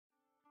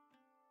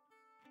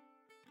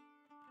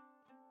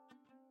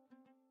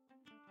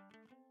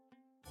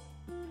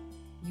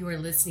You are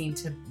listening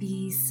to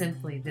Be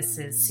Simply. This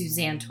is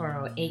Suzanne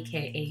Toro,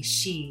 aka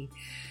She.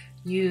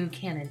 You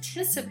can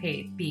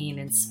anticipate being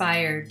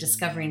inspired,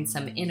 discovering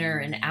some inner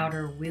and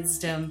outer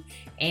wisdom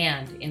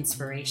and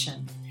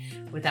inspiration.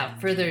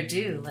 Without further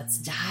ado, let's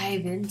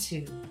dive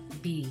into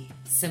Be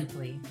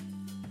Simply.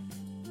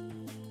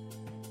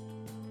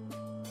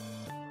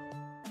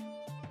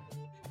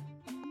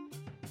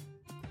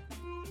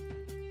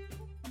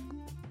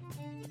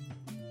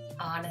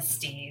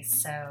 Honesty.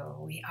 So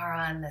we are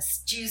on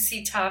this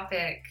juicy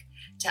topic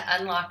to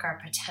unlock our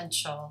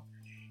potential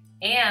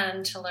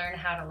and to learn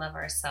how to love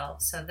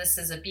ourselves. So this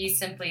is a Be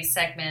Simply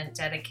segment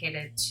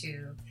dedicated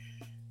to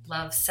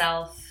love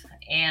self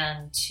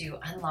and to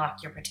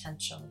unlock your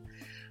potential.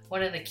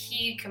 One of the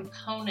key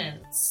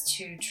components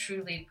to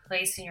truly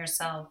placing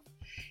yourself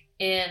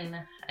in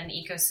an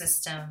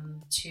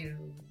ecosystem to,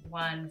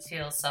 one,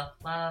 feel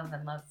self-love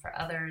and love for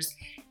others,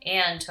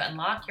 and to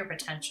unlock your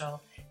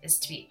potential is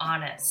to be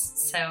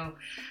honest. So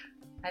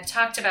I've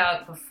talked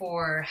about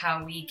before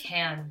how we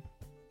can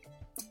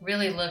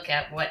really look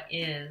at what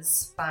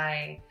is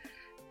by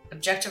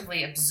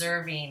objectively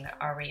observing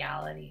our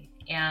reality,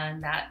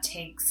 and that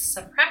takes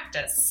some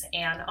practice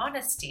and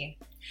honesty.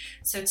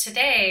 So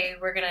today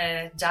we're going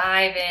to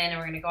dive in and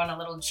we're going to go on a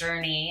little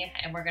journey,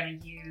 and we're going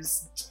to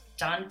use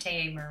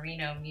Dante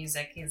Marino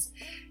music, his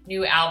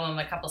new album,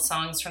 a couple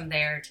songs from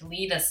there to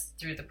lead us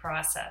through the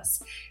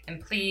process. And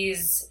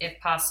please, if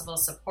possible,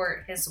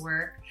 support his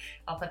work.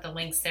 I'll put the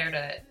links there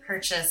to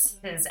purchase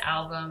his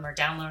album or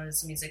download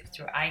his music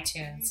through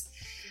iTunes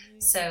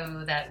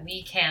so that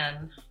we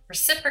can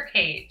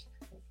reciprocate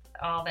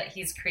all that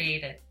he's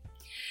created.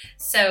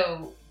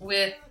 So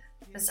with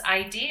this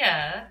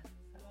idea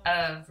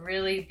of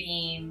really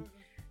being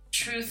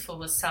truthful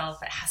with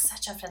self, it has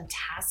such a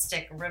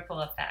fantastic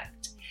ripple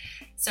effect.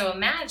 So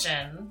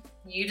imagine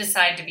you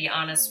decide to be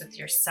honest with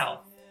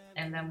yourself,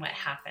 and then what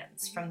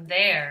happens? From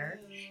there,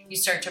 you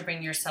start to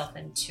bring yourself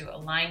into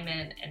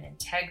alignment and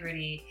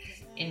integrity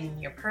in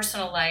your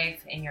personal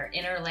life, in your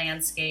inner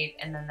landscape,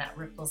 and then that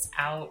ripples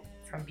out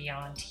from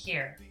beyond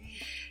here.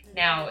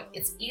 Now,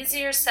 it's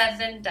easier said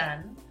than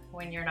done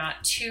when you're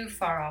not too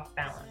far off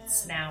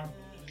balance. Now,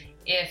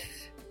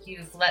 if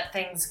you've let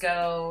things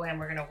go, and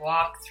we're going to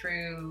walk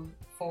through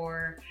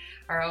for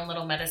our own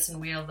little medicine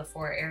wheel, the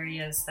 4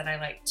 areas that I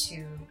like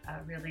to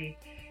really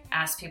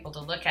ask people to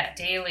look at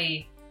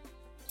daily,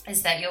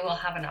 is that you will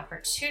have an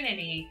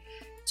opportunity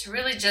to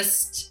really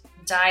just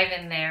dive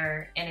in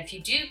there. And if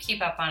you do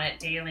keep up on it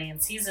daily and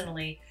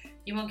seasonally,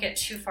 you won't get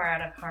too far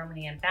out of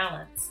harmony and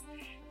balance.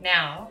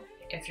 Now,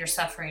 if you're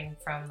suffering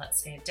from,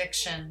 let's say,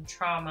 addiction,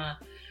 trauma,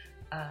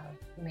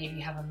 maybe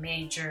you have a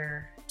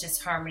major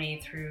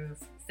disharmony through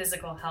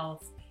physical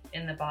health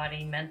in the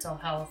body, mental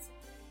health,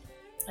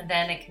 and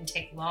then it can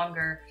take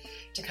longer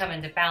to come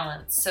into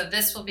balance. So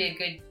this will be a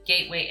good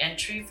gateway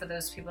entry for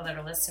those people that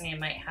are listening and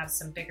might have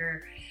some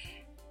bigger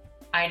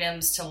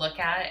items to look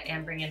at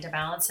and bring into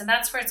balance. And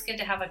that's where it's good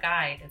to have a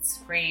guide. It's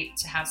great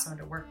to have someone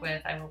to work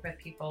with. I work with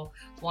people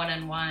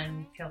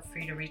one-on-one. Feel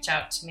free to reach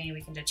out to me.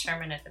 We can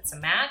determine if it's a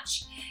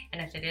match.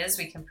 And if it is,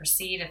 we can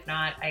proceed. If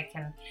not, I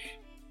can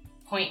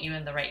point you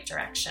in the right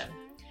direction.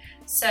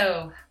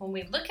 So when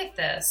we look at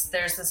this,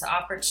 there's this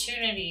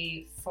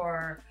opportunity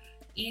for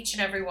each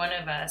and every one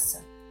of us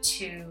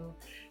to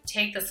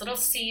take this little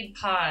seed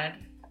pod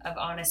of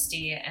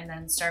honesty and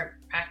then start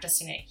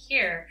practicing it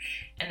here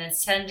and then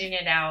sending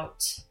it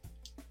out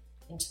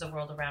into the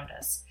world around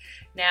us.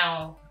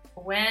 Now,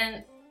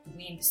 when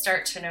we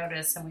start to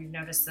notice, and we've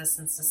noticed this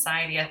in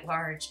society at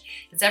large,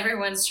 is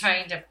everyone's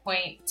trying to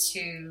point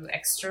to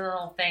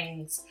external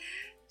things,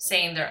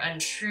 saying they're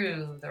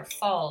untrue, they're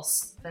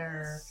false,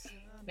 they're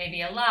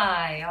maybe a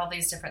lie, all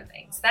these different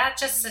things. That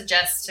just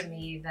suggests to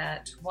me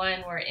that,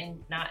 one, we're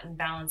not in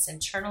balance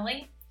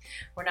internally.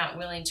 We're not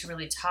willing to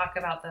really talk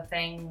about the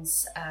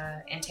things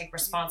and take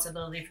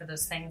responsibility for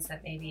those things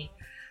that maybe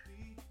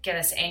get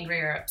us angry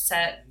or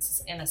upset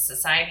in a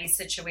society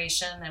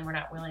situation, and we're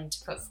not willing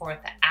to put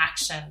forth the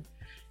action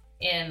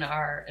in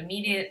our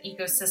immediate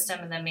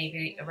ecosystem and then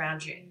maybe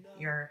around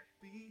your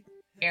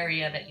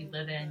area that you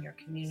live in, your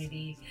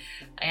community,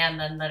 and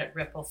then let it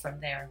ripple from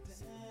there.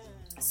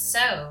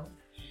 So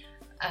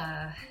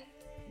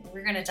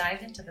we're going to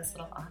dive into this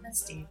little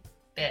honesty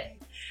bit.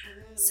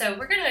 So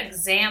we're going to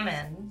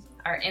examine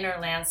our inner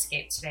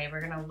landscape today.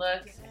 We're going to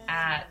look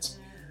at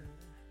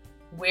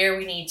where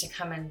we need to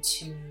come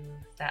into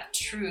that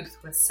truth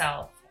with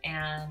self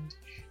and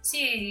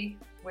see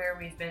where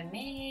we've been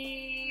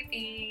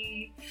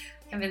maybe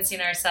convincing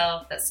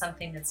ourselves that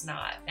something is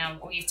not. Now,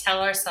 we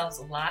tell ourselves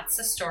lots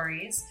of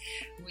stories.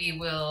 We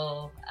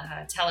will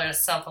tell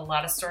ourselves a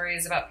lot of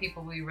stories about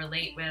people we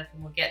relate with,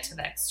 and we'll get to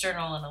the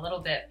external in a little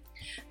bit.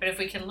 But if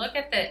we can look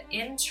at the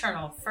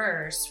internal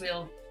first,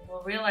 we'll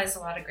realize a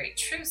lot of great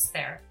truths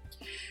there.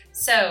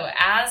 So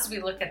as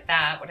we look at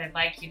that, what I'd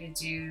like you to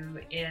do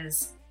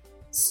is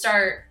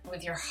start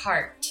with your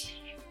heart.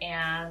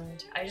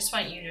 And I just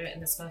want you to, in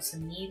this most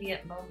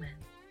immediate moment,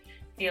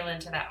 feel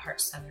into that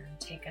heart center.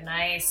 Take a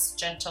nice,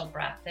 gentle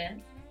breath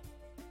in.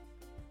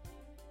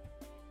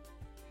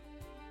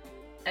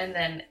 And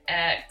then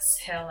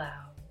exhale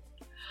out.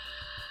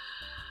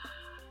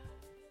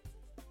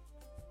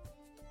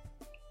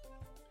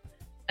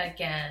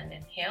 Again,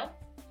 inhale.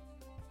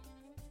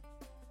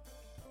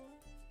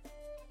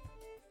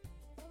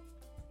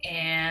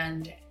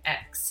 And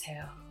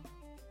exhale.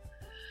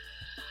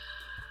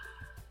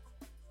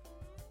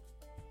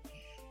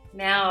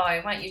 Now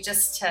I want you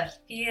just to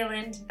feel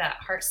into that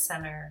heart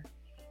center.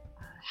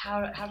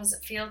 How does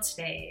it feel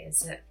today?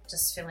 Is it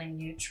just feeling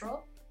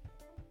neutral?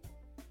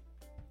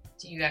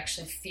 Do you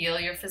actually feel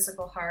your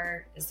physical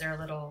heart? Is there a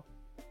little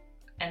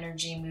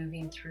energy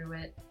moving through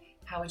it?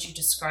 How would you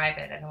describe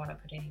it? I don't want to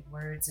put any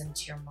words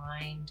into your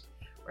mind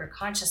or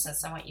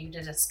consciousness. I want you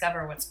to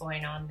discover what's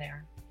going on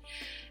there.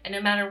 And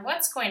no matter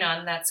what's going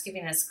on, that's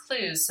giving us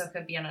clues. So it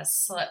could be on a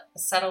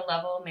subtle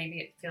level. Maybe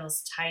it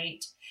feels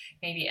tight.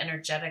 Maybe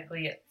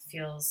energetically it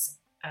feels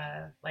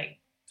like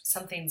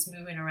something's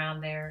moving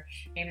around there.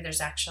 Maybe there's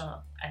an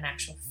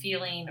actual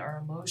feeling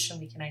or emotion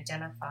we can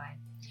identify.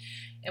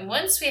 And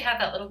once we have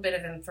that little bit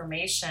of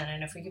information,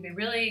 and if we could be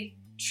really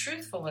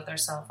truthful with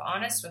ourselves,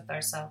 honest with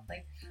ourselves,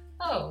 like,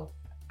 oh,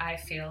 I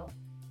feel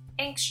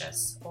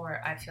anxious,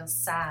 or I feel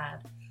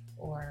sad,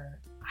 or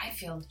I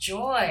feel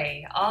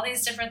joy, all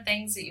these different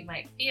things that you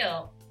might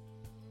feel,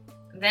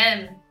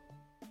 then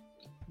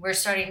we're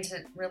starting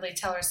to really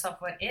tell ourselves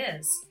what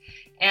is.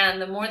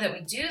 And the more that we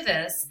do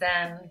this,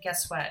 then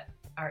guess what?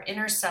 Our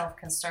inner self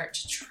can start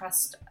to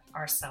trust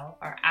ourselves.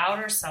 Our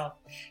outer self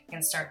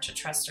can start to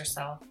trust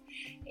ourselves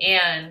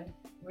and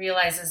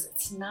realizes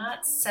it's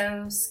not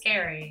so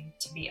scary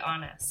to be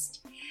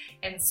honest.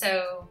 And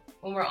so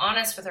when we're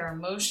honest with our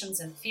emotions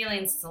and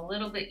feelings, it's a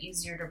little bit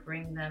easier to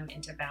bring them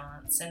into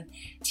balance. And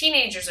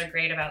teenagers are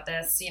great about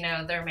this. You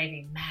know, they're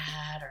maybe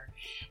mad, or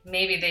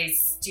maybe they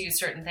do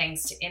certain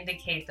things to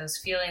indicate those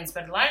feelings,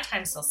 but a lot of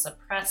times they'll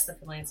suppress the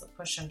feelings, they'll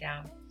push them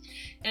down.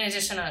 In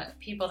addition to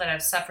people that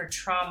have suffered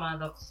trauma,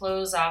 they'll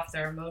close off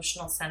their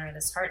emotional center,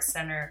 this heart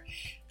center.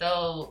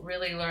 They'll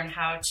really learn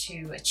how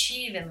to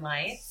achieve in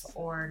life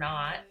or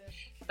not,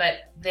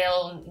 but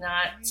they'll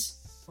not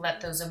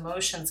let those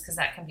emotions, because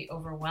that can be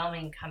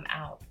overwhelming, come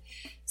out.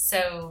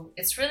 So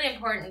it's really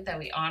important that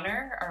we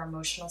honor our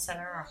emotional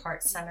center, our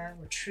heart center.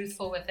 We're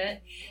truthful with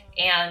it.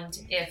 And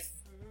if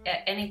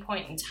at any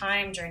point in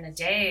time during the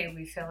day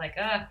we feel like,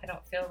 I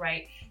don't feel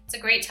right, it's a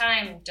great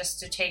time just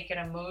to take an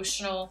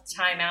emotional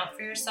time out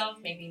for yourself.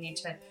 Maybe you need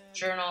to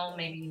journal,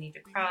 maybe you need to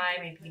cry,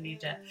 maybe you need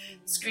to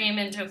scream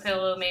into a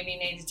pillow, maybe you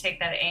need to take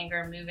that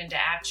anger and move into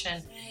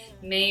action.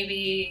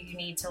 Maybe you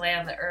need to lay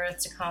on the earth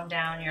to calm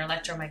down your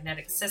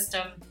electromagnetic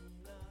system.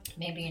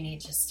 Maybe you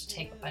need just to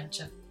take a bunch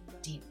of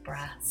deep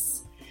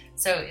breaths.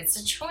 So it's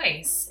a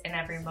choice in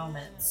every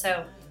moment.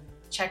 So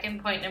check-in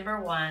point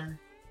number 1,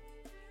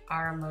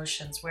 our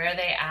emotions. Where are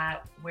they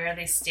at? Where are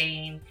they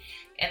staying?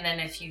 And then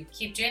if you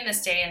keep doing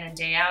this day in and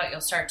day out,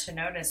 you'll start to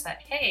notice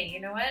that, hey, you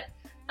know what?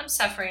 I'm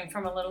suffering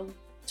from a little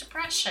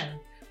depression.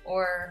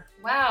 Or,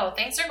 wow,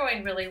 things are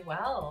going really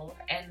well.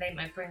 And they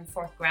might bring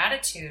forth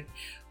gratitude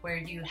where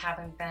you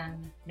haven't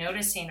been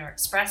noticing or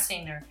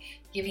expressing or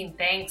giving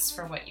thanks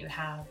for what you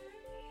have.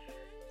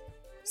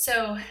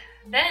 So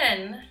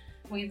then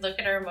we look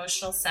at our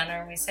emotional center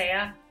and we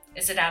say,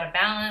 is it out of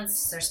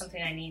balance? Is there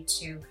something I need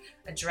to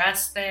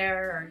address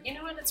there? Or, you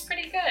know what, it's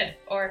pretty good.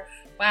 Or,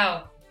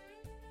 wow,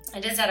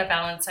 it is out of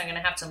balance. I'm going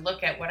to have to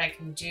look at what I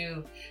can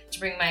do to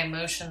bring my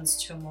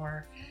emotions to a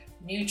more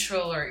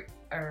neutral or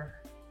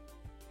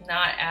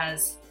not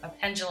as a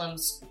pendulum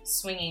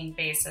swinging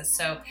basis.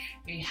 So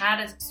if you had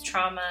a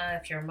trauma,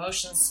 if your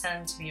emotions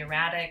tend to be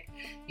erratic,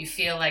 you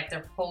feel like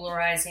they're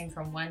polarizing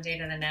from one day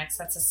to the next,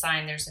 that's a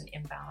sign there's an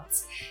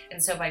imbalance.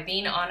 And so by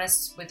being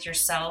honest with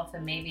yourself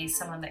and maybe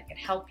someone that could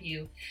help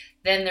you,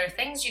 then there are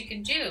things you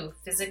can do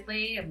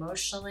physically,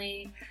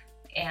 emotionally,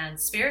 and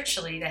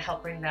spiritually to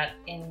help bring that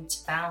into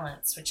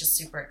balance, which is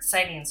super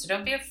exciting. So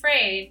don't be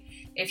afraid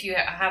if you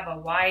have a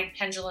wide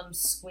pendulum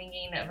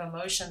swinging of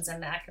emotions,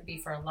 and that could be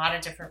for a lot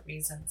of different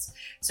reasons.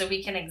 So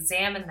we can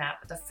examine that.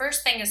 But the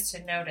first thing is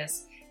to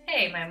notice,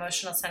 hey, my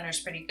emotional center is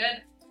pretty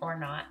good or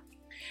not.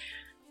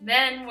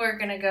 Then we're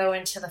going to go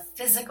into the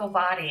physical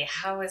body.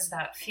 How is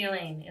that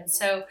feeling? And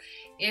so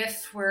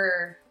if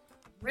we're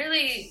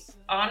really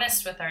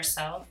honest with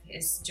ourselves,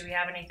 do we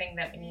have anything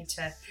that we need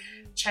to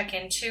check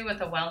into with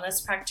a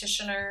wellness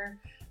practitioner?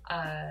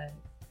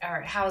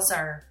 Or how's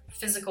our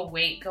physical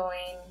weight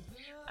going?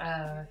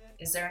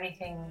 Is there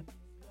anything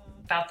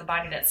about the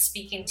body that's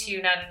speaking to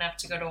you? Not enough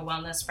to go to a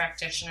wellness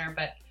practitioner,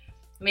 but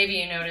maybe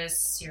you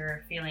notice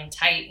you're feeling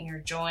tight in your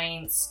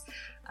joints.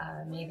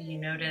 Maybe you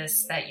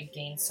notice that you've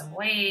gained some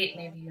weight.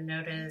 Maybe you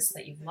notice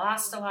that you've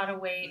lost a lot of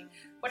weight.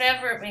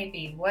 Whatever it may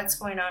be, what's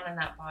going on in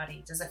that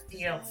body? Does it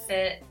feel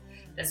fit?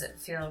 Does it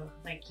feel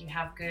like you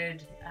have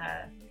good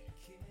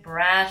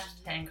breath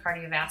and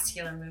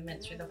cardiovascular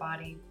movement through the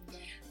body?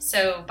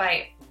 So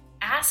by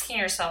asking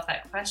yourself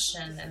that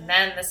question, and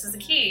then this is the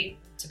key,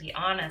 to be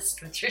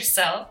honest with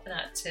yourself,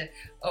 not to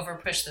over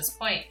push this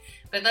point,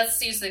 but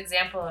let's use the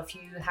example if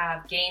you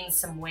have gained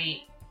some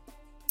weight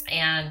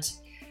and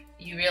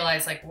you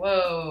realize like,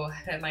 whoa,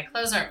 my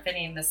clothes aren't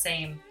fitting the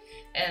same.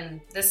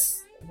 And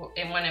this,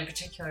 in one in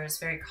particular, is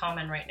very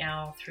common right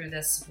now through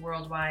this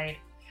worldwide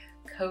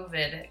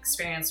COVID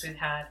experience we've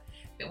had.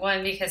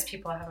 One, because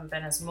people haven't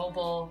been as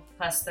mobile,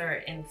 plus they're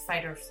in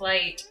fight or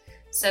flight.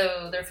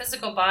 So their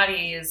physical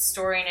body is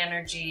storing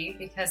energy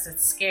because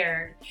it's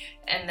scared,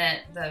 and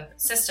that the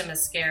system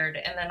is scared.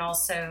 And then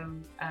also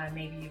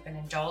maybe you've been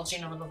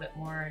indulging a little bit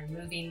more and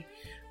moving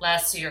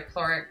less, so your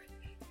caloric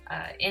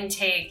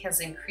intake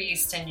has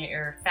increased, and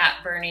your fat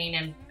burning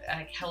and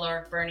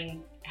caloric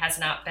burning has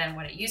not been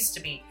what it used to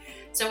be.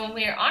 So when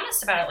we are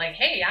honest about it, like,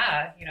 hey,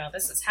 yeah,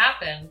 this has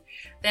happened,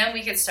 then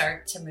we could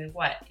start to move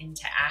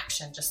into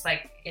action, just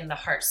like in the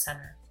heart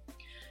center.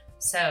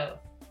 So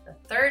the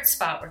third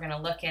spot we're going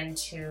to look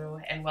into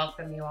and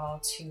welcome you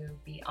all to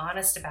be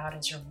honest about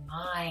is your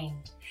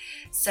mind.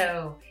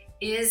 So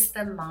is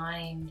the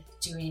mind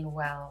doing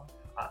well?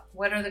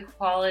 What are the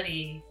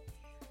quality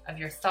of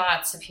your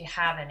thoughts, if you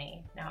have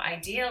any? Now,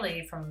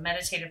 ideally, from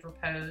meditative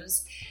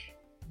repose,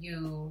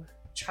 you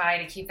try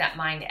to keep that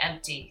mind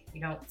empty.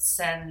 You don't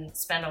spend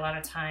a lot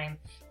of time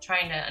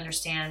trying to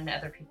understand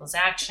other people's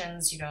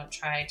actions. You don't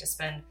try to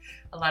spend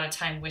a lot of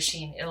time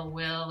wishing ill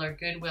will or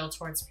goodwill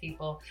towards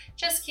people.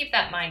 Just keep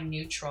that mind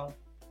neutral.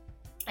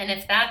 And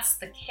if that's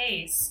the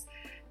case,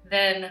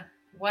 then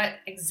what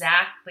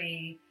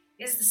exactly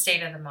is the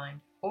state of the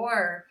mind?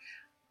 Or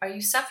are you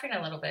suffering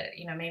a little bit?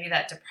 Maybe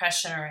that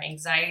depression or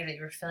anxiety that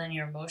you're feeling in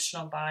your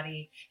emotional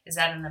body, is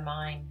that in the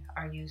mind?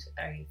 Are you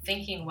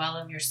thinking well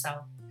of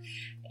yourself?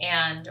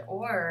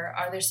 Or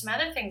are there some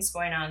other things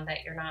going on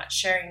that you're not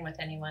sharing with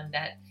anyone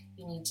that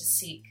you need to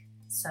seek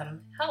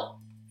some help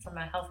from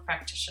a health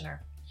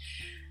practitioner?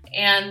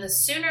 And the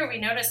sooner we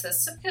notice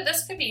this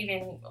could be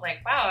even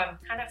like, wow, I'm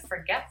kind of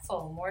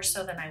forgetful more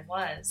so than I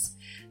was.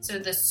 So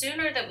the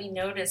sooner that we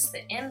notice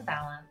the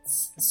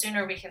imbalance, the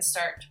sooner we can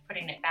start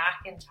putting it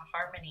back into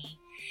harmony.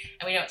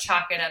 And we don't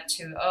chalk it up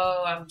to,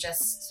 oh, I'm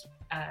just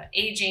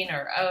aging,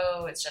 or,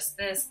 oh, it's just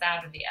this,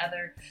 that, or the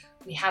other.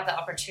 We have the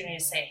opportunity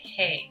to say,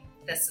 hey,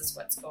 this is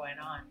what's going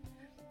on.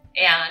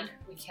 And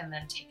we can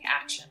then take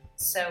action.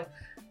 So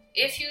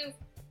if you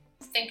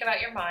think about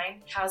your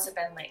mind, how's it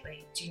been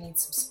lately? Do you need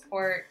some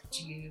support?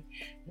 Do you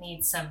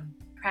need some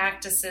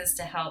practices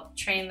to help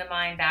train the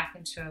mind back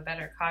into a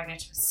better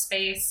cognitive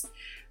space?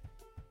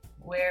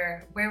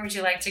 Where would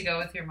you like to go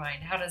with your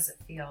mind? How does it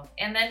feel?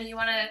 And then you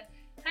want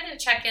to kind of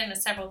check in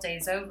several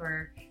days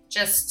over,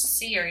 just to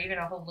see, or even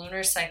a whole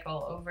lunar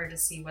cycle over, to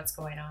see what's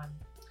going on.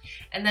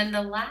 And then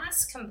the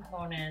last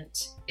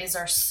component is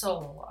our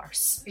soul, our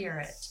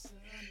spirit.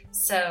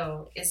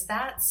 So is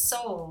that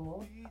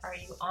soul, are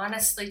you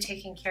honestly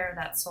taking care of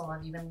that soul?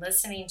 Have you been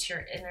listening to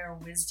your inner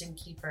wisdom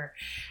keeper?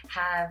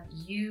 Have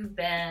you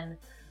been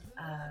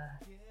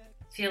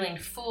feeling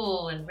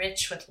full and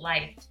rich with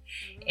life?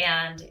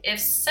 And if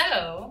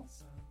so,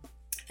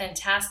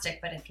 fantastic.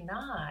 But if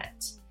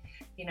not,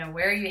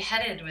 where are you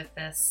headed with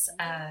this?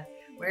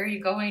 Where are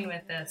you going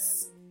with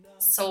this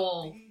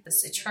soul,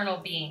 this eternal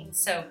being?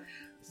 So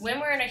when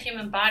we're in a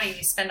human body,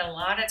 we spend a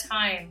lot of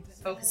time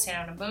focusing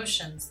on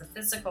emotions, the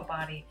physical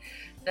body,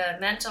 the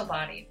mental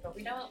body, but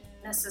we don't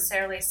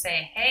necessarily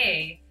say,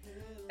 hey,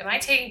 am I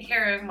taking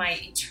care of my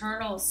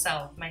eternal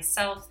self,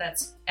 myself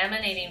that's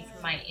emanating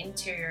from my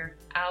interior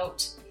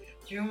out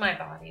through my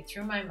body,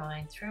 through my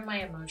mind, through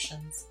my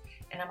emotions?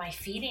 And am I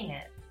feeding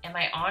it? Am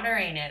I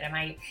honoring it? Am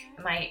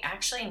I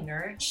actually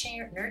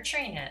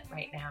nurturing it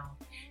right now?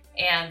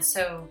 And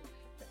so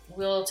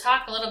we'll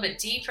talk a little bit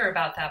deeper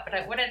about that,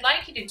 but what I'd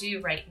like you to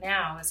do right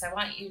now is I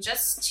want you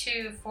just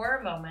to, for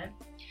a moment,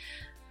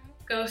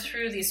 go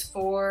through these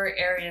 4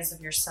 areas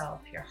of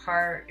yourself: your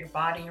heart, your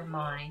body, your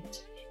mind.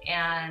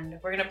 And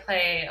we're going to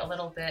play a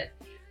little bit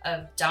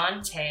of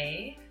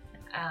Dante,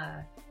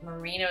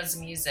 Marino's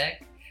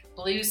music,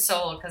 Blue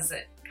Soul, because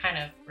it kind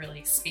of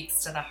really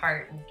speaks to the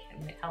heart and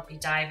can help you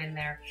dive in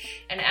there.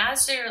 And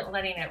as you're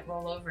letting it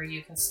roll over,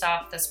 you can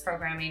stop this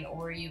programming,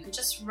 or you could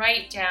just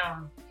write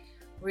down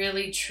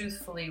really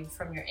truthfully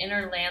from your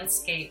inner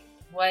landscape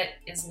what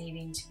is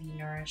needing to be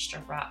nourished or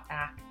brought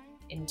back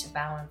into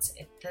balance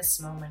at this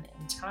moment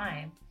in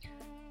time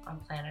on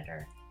planet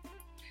Earth.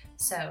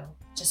 So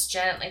just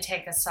gently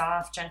take a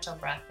soft, gentle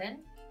breath in,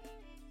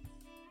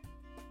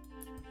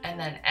 and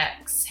then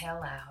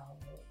exhale out.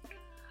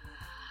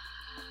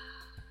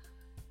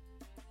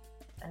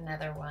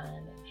 Another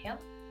one, inhale,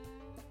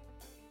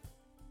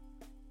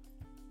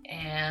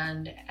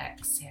 and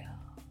exhale.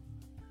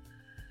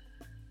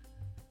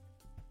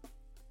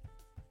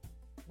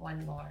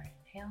 One more,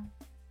 inhale.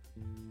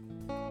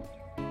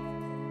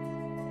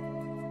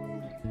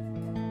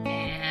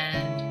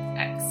 And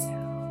exhale.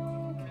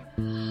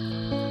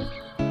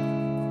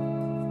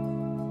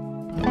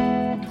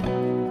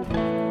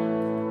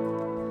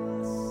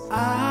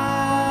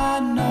 I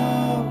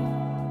know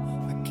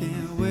I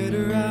can't wait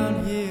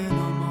around here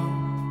no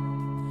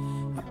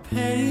more. I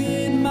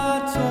paid my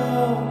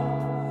toll,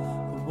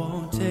 I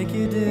won't take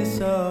your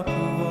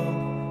disapproval.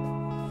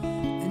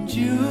 And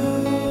you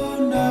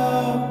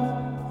know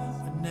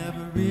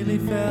really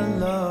felt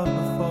love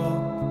before.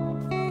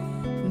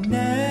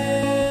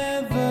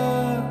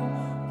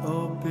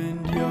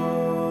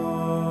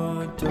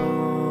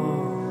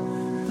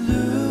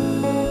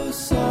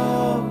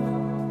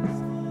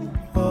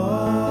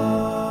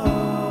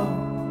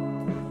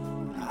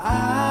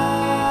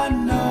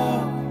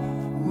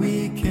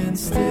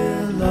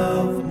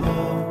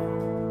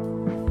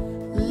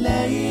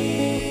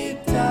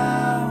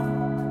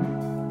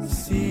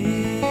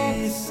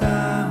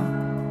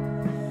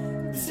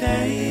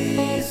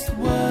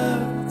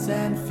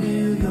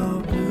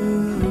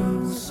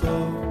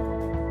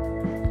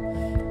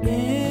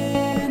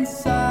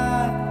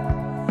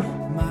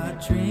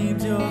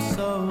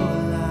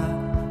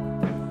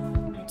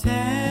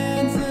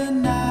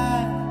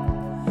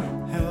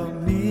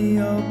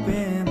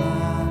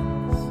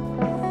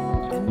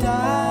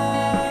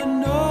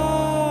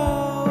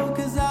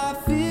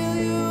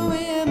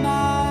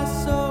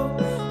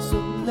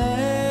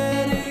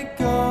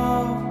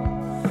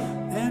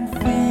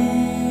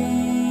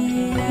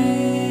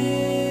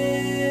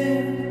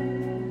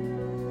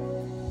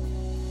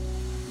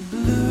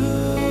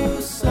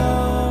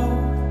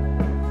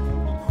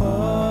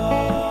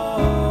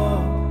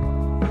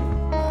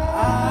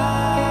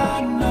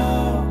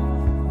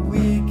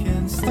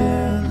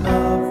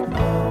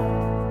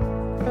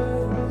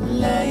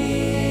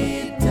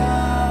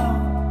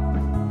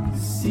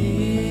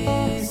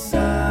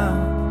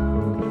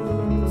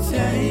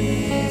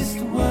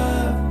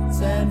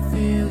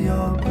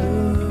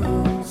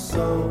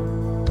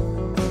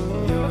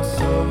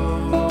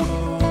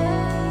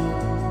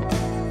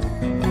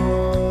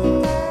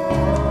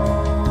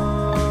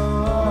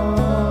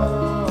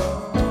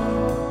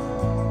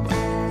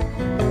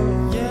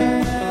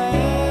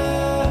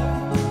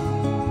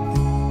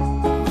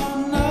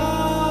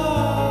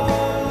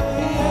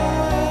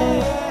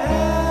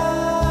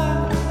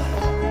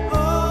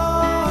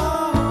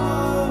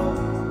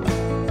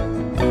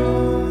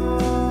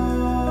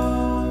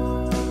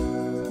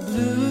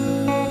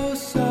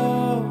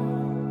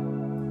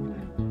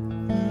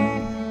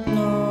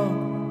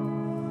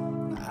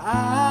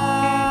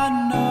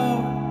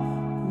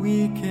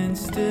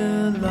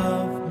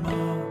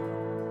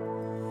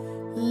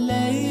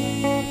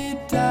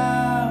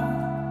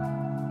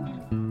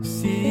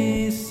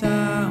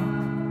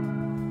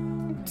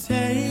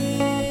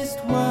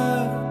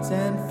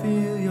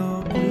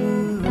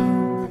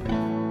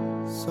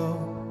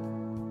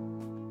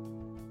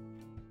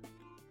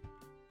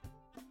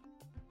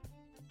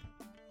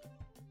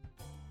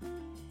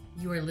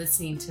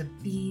 listening to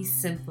Be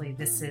Simply.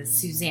 This is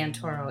Suzanne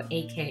Toro,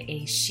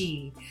 aka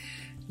She.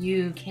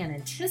 You can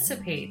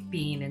anticipate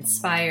being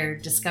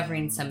inspired,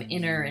 discovering some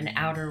inner and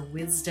outer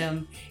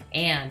wisdom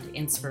and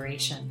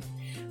inspiration.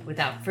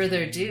 Without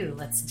further ado,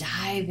 let's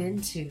dive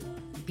into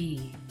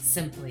Be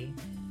Simply.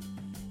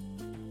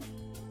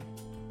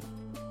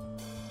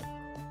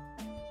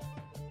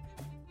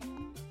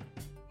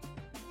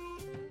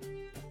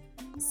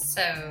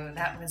 So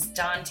that was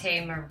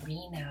Dante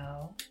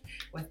Marino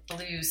with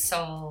Blue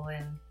Soul,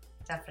 and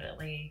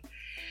definitely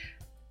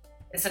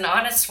it's an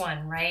honest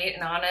one, right?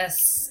 An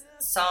honest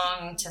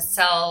song to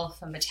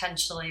self and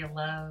potentially a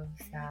love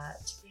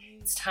that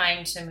it's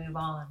time to move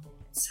on.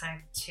 It's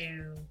time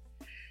to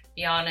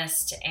be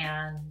honest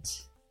and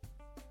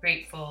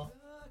grateful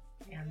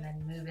and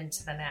then move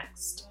into the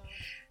next.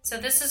 So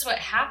this is what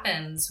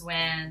happens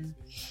when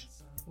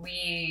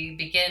we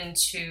begin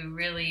to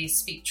really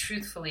speak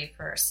truthfully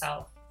for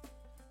ourselves.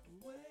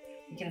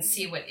 You can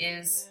see what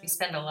is. We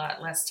spend a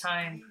lot less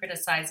time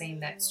criticizing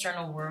the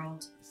external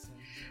world.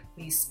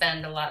 We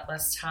spend a lot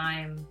less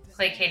time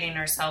placating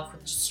ourselves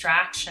with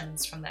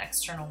distractions from the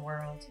external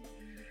world.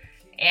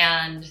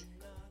 And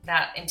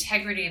that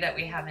integrity that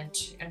we have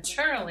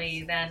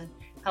internally then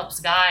helps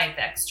guide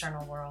the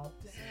external world.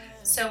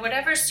 So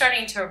whatever's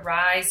starting to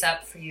rise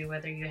up for you,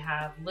 whether you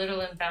have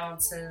little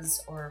imbalances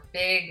or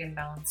big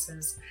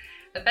imbalances,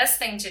 the best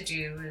thing to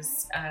do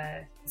is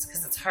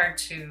because it's hard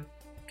to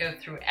go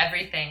through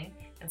everything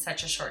in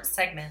such a short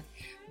segment.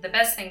 The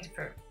best thing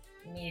for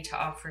me to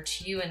offer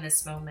to you in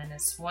this moment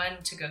is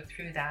one, to go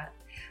through that,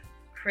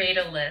 create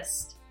a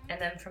list,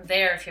 and then from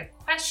there, if you have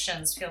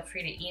questions, feel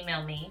free to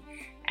email me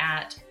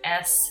at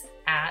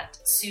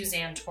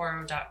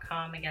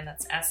s@suzannetoro.com. Again,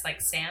 that's S like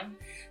Sam,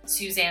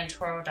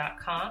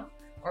 suzannetoro.com,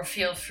 or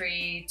feel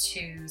free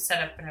to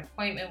set up an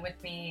appointment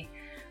with me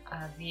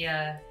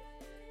via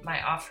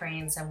my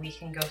offerings, and we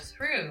can go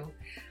through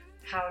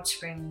how to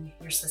bring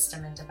your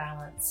system into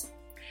balance.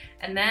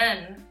 And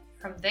then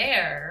from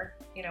there,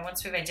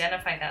 once we've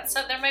identified that,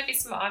 so there might be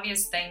some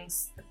obvious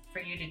things for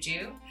you to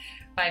do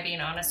by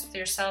being honest with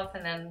yourself.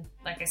 And then,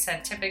 like I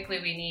said, typically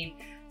we need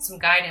some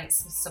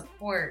guidance and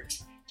support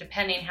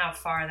depending how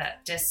far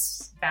that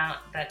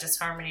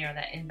disharmony or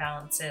that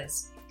imbalance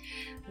is.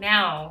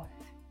 Now,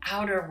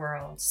 outer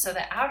world. So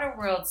the outer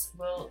worlds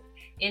will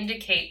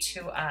indicate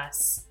to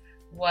us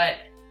what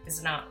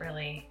is not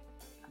really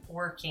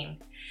working.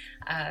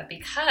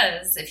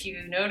 Because if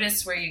you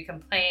notice where you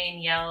complain,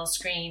 yell,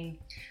 scream,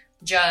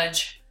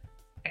 judge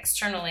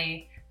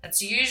externally,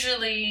 that's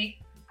usually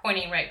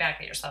pointing right back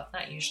at yourself,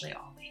 not usually,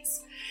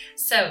 always.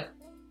 So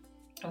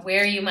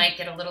where you might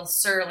get a little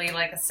surly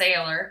like a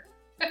sailor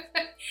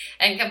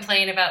and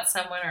complain about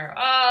someone, or,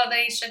 oh,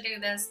 they should do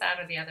this, that,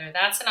 or the other,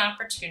 that's an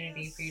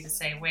opportunity for you to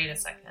say, wait a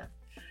second,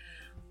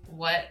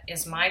 what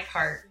is my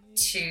part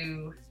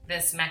to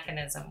this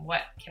mechanism?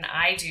 What can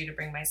I do to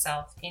bring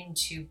myself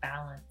into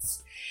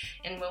balance?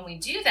 And when we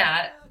do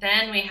that,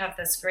 then we have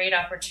this great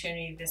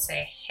opportunity to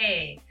say,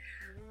 hey,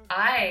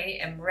 I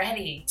am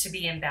ready to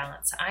be in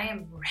balance. I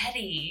am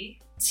ready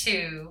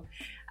to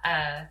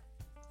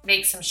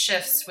make some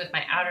shifts with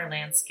my outer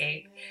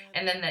landscape.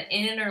 And then the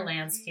inner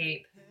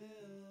landscape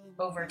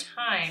over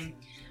time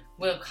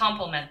will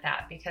complement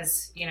that,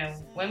 because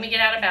when we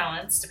get out of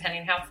balance,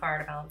 depending how far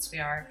out of balance we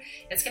are,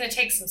 it's going to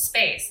take some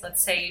space.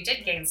 Let's say you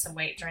did gain some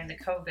weight during the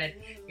COVID.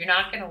 You're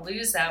not going to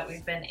lose that.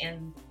 We've been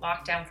in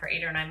lockdown for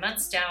 8 or 9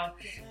 months now.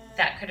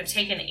 That could have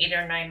taken 8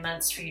 or 9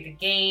 months for you to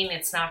gain.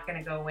 It's not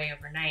going to go away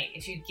overnight.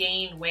 If you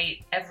gain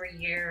weight every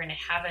year and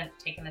haven't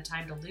taken the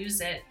time to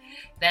lose it,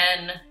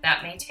 then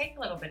that may take a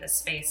little bit of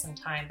space and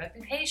time, but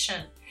be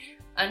patient.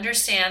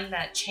 Understand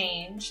that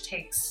change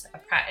is a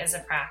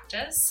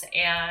practice,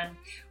 and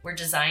we're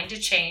designed to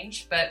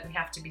change, but we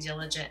have to be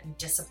diligent and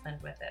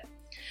disciplined with it.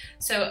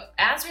 So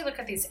as we look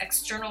at these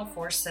external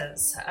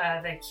forces,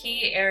 the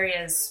key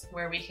areas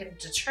where we can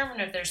determine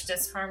if there's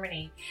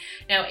disharmony.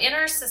 Now, in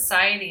our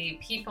society,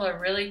 people are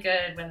really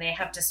good when they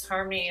have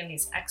disharmony in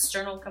these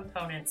external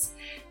components.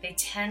 They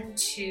tend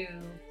to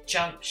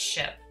jump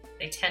ship.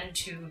 They tend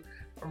to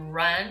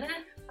run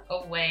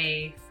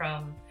away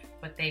from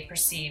what they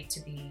perceive to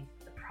be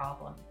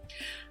problem.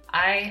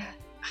 I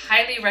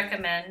highly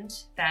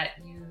recommend that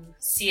you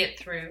see it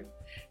through,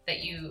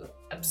 that you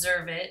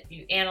observe it,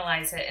 you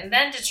analyze it, and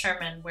then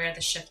determine where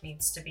the shift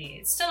needs to be.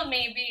 It still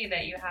may be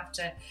that you have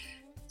to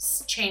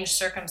change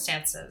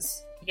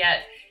circumstances,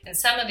 yet in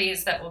some of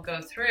these that we'll go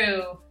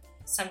through,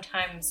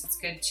 sometimes it's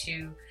good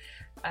to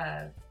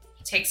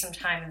take some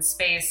time and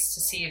space to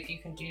see if you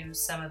can do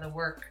some of the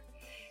work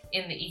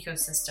in the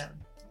ecosystem.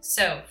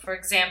 So, for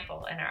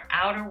example, in our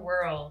outer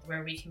world,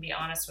 where we can be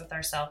honest with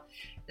ourselves,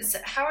 is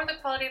how are the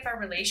quality of our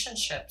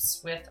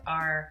relationships with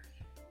our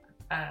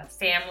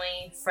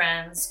family,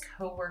 friends,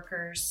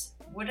 co-workers?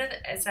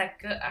 Is that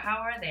good? How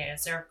are they?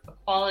 Is there a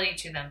quality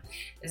to them?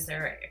 Is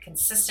there a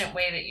consistent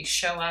way that you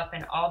show up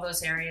in all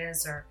those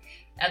areas, or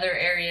other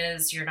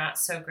areas you're not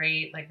so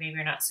great, like maybe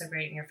you're not so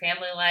great in your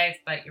family life,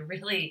 but you're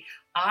really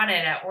on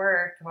it at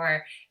work,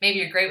 or maybe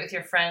you're great with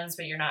your friends,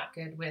 but you're not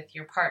good with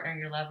your partner,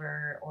 your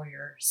lover, or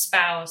your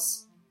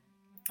spouse.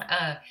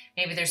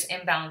 Maybe there's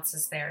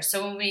imbalances there.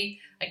 So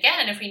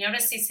if we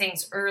notice these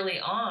things early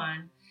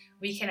on,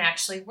 we can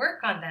actually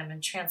work on them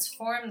and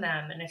transform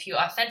them. And if you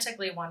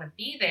authentically want to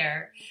be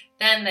there,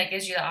 then that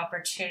gives you the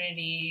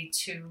opportunity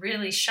to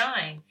really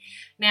shine.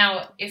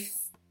 Now, if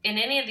in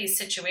any of these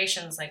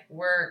situations like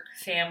work,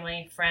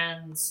 family,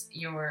 friends,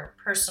 your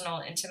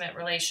personal, intimate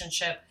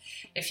relationship,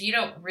 if you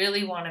don't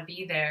really want to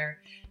be there,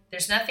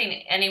 there's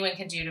nothing anyone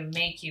can do to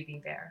make you be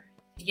there.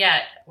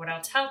 Yet, what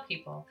I'll tell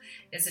people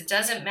is it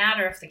doesn't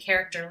matter if the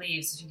character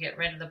leaves, if you get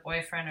rid of the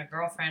boyfriend or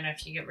girlfriend,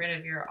 if you get rid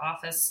of your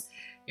office,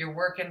 your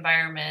work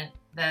environment,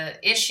 the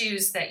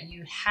issues that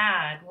you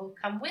had will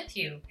come with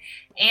you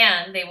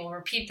and they will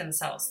repeat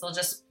themselves. They'll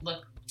just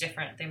look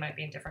different. They might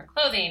be in different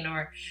clothing,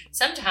 or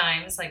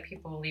sometimes like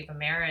people will leave a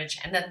marriage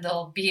and then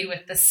they'll be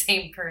with the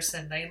same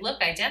person. They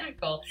look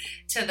identical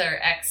to their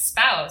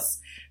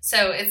ex-spouse.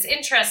 So it's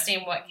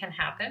interesting what can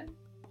happen.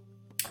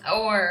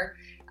 Or,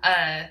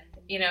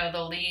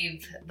 they'll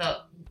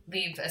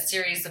leave a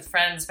series of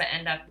friends but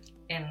end up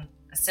in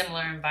a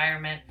similar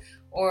environment,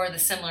 or the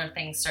similar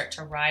things start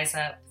to rise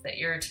up, the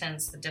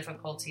irritants, the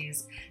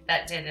difficulties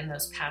that did in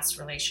those past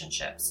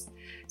relationships.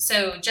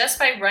 So just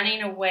by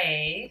running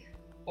away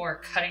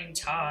or cutting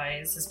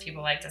ties, as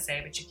people like to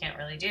say, but you can't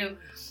really do,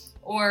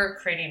 or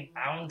creating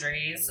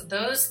boundaries,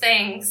 those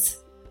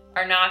things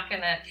are not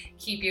going to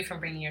keep you from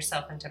bringing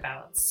yourself into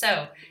balance.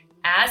 So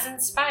as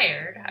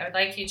inspired, I would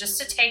like you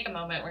just to take a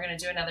moment. We're going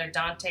to do another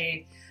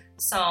Dante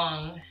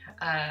song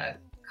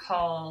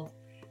called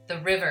The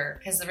River,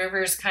 because the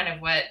river is kind of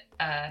what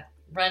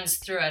runs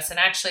through us. And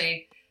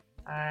actually,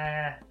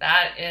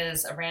 that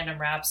is a random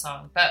rap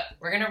song. But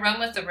we're going to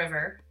run with the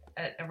river,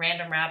 a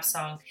random rap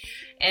song,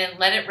 and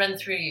let it run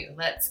through you.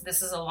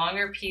 This is a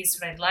longer piece.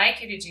 What I'd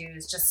like you to do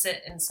is just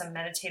sit in some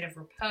meditative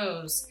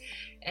repose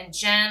and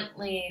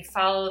gently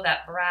follow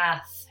that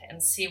breath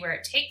and see where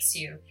it takes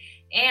you,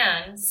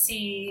 and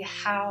see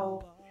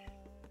how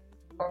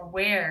or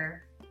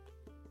where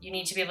you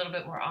need to be a little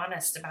bit more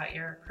honest about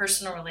your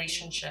personal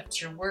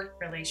relationships, your work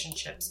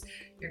relationships,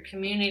 your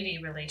community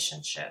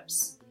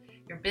relationships,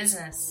 your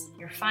business,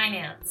 your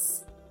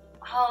finance,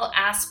 all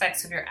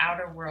aspects of your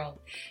outer world.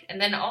 And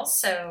then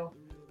also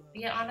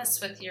be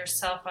honest with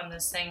yourself on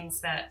those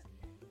things that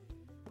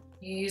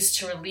you use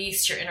to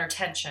release your inner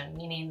tension,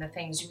 meaning the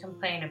things you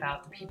complain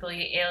about, the people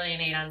you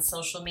alienate on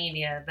social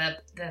media,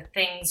 the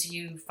things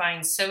you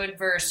find so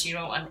adverse you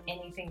don't want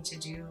anything to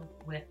do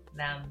with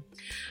them.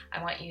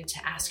 I want you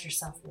to ask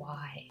yourself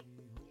why.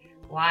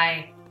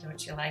 Why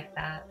don't you like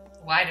that?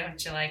 Why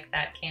don't you like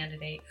that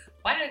candidate?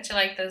 Why don't you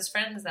like those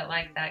friends that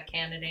like that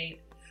candidate?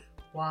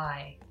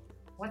 Why?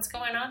 What's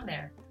going on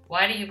there?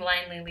 Why do you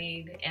blindly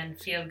lead and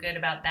feel good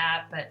about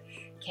that, but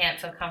can't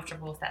feel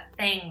comfortable with that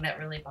thing that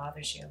really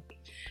bothers you?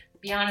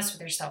 Be honest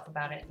with yourself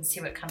about it and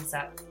see what comes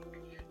up.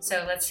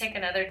 So let's take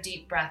another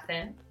deep breath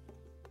in.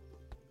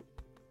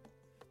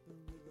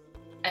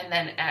 And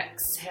then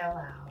exhale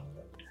out.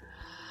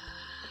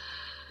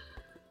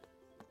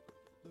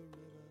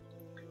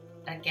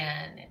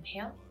 Again,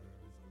 inhale.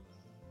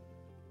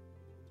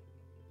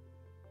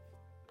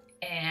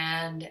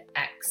 And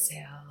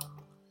exhale.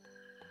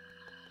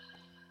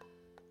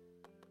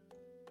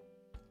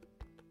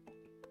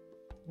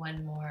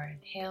 One more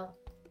inhale.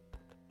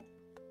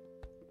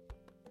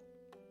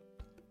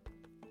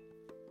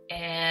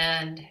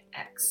 And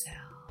exhale.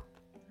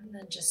 And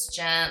then just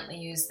gently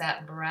use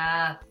that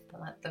breath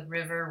and let the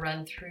river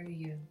run through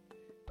you.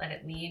 Let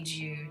it lead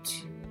you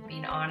to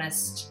being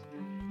honest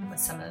with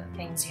some of the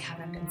things you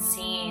haven't been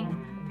seeing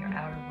in your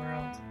outer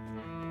world,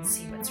 and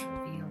see what's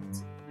revealed.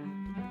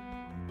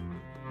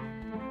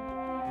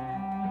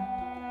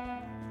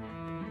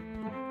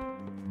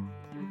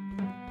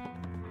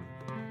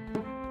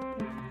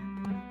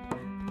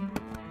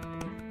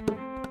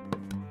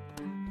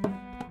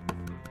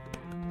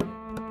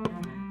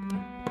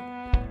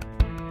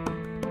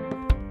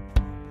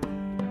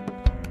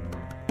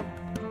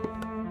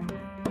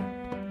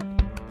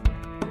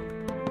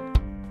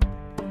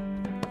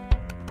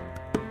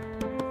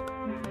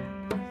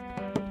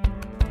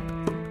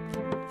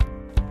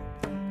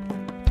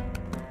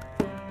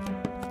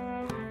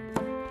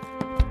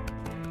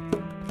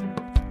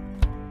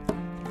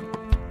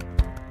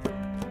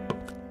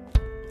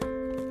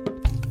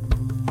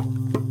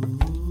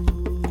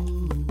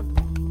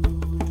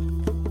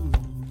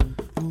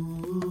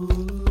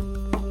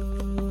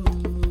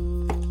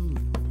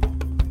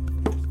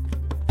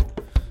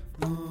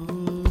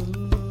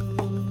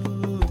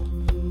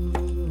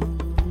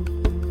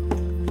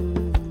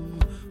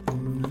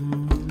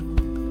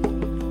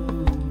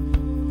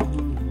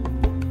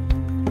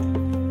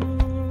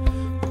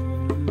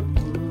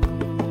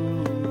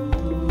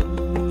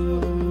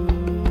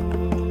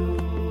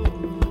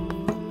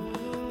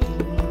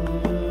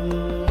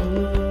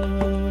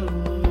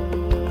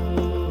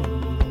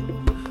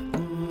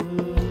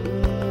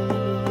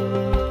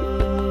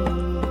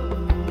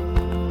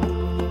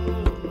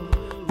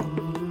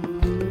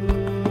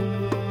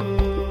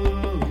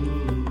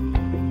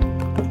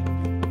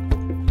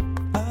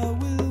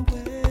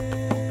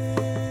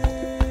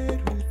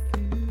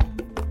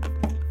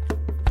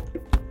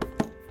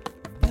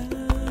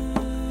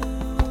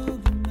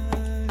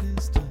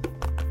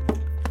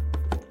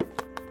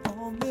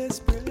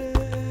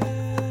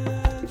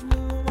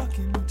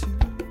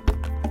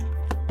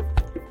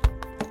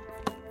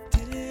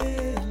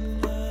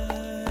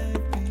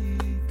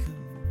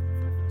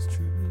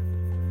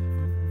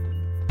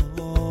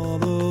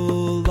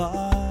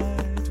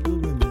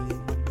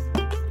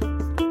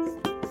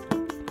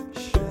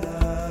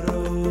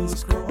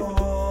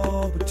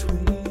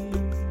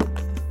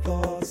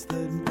 thoughts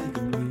that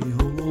make me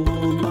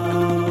hold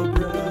my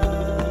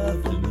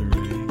breath in the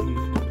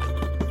rain.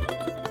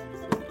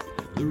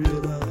 The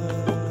river,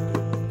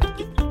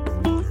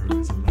 water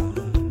is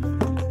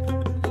alive.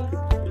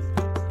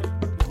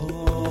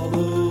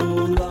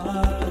 Although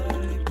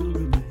light will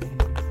remain,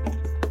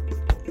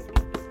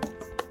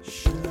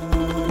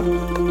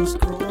 shadows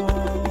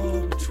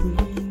crawl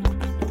between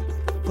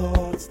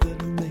thoughts that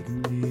make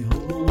me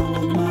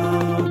hold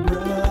my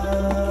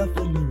breath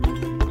in the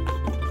rain.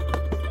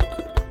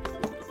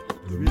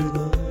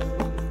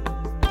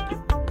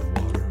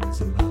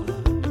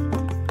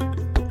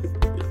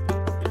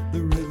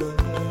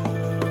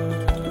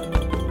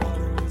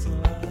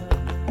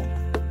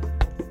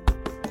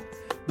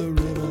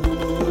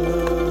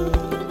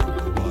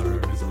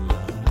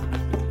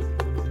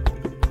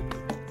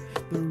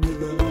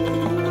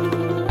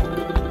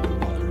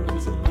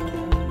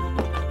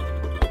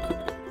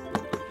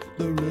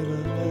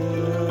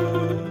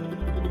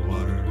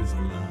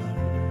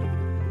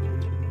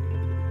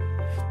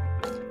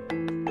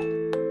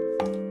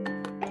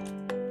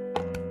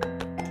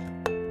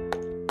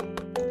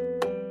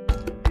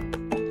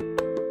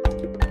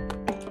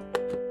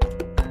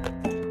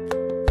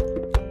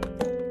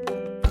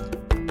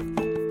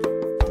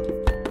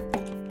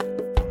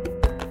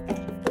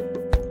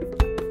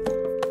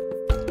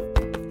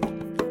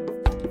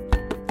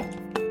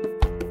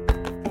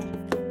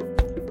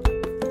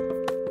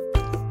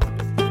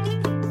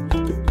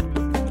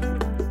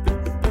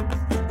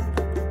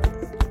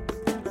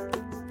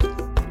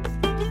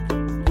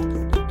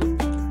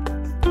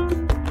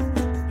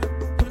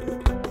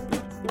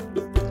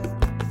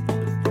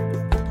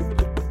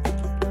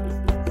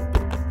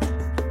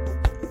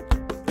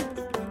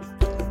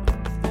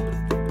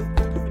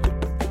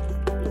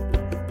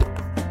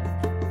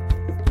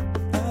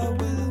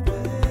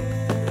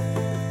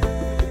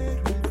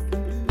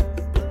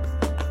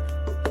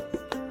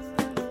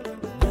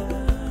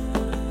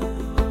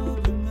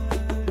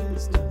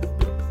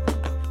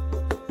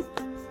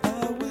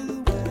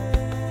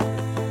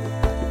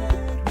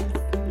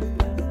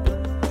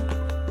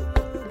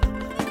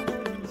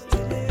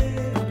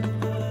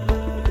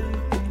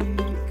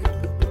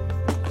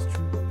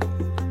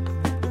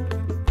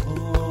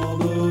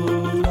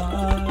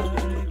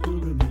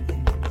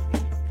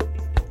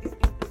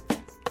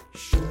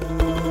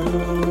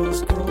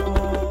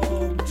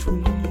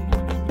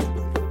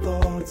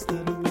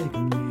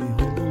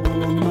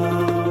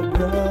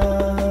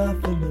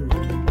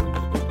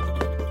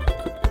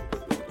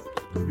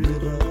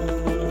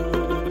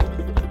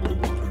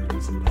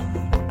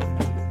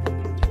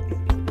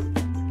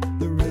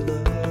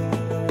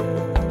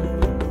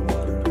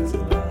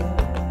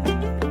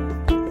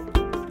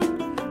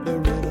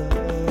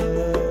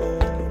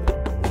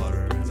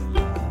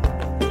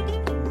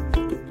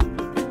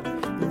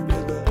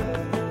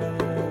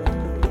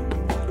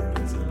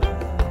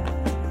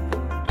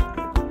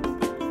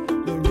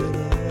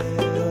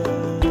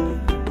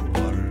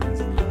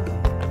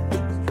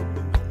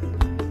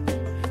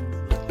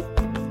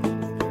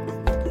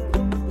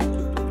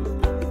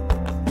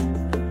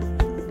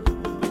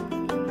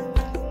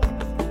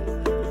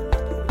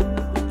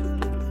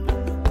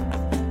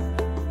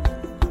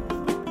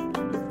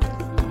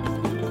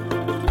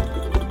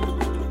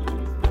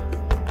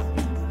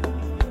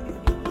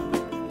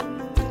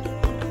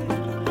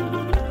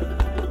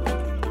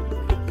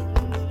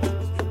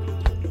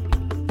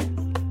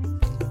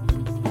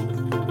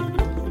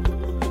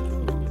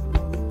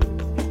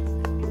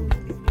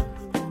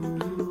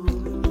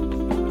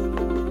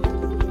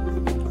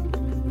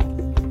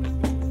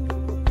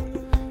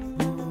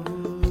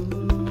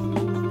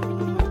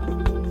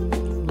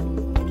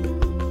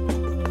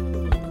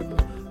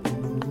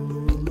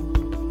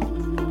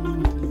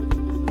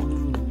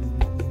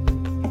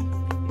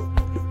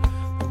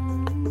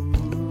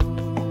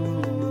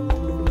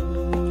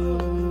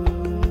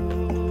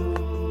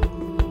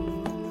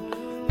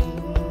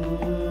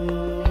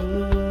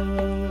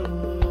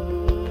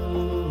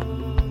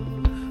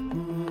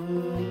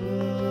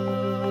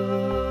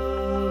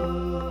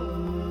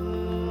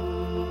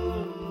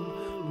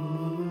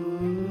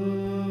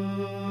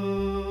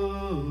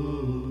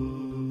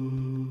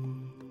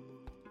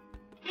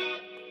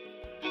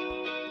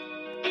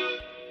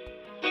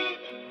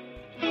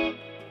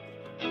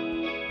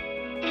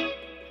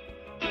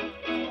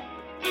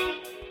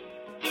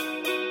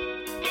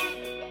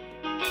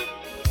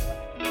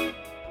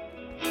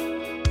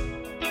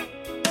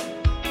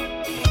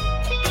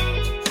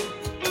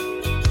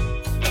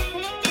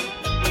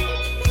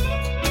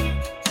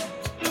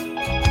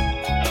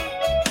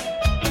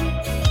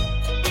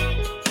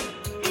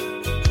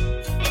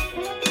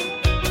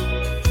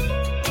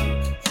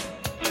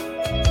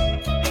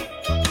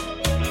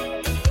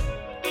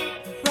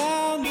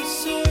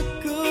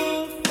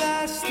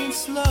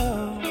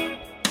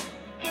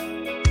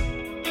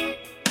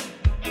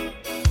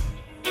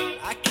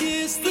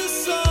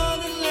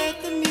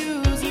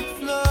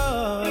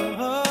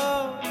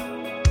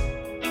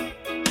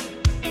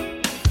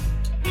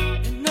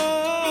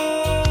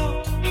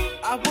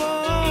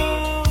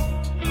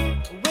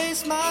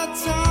 our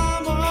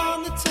time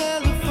on the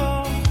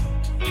telephone.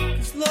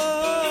 'Cause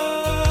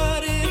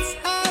Lord, it's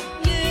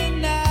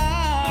happening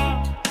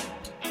now.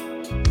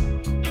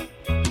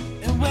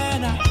 And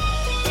when I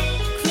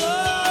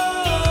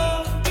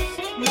close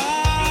my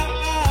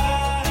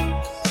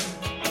eyes,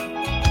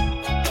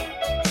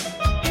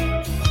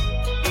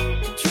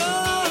 the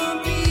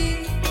drum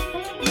beat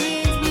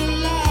brings me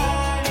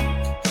life.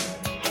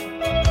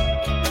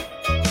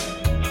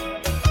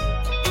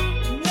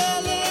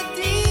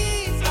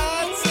 Melodies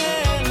are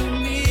telling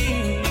me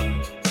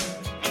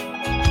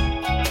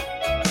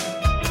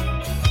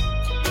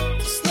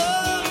to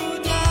slow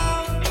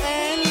down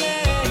and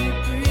let it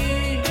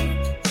breathe.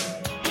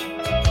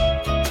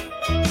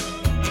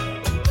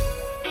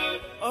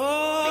 Oh,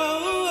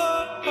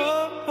 oh,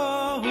 oh,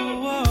 oh,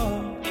 oh.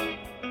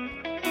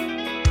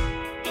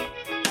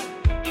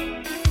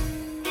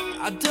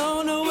 I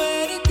don't know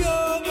where to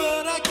go,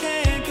 but I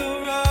can't go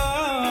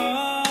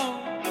wrong.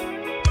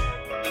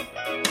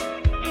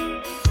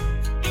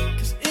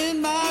 'Cause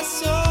in my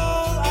soul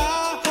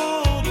I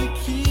hold the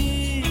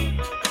key.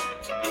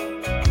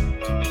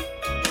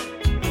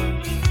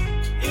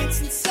 It's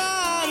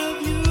inside of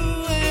you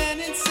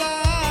and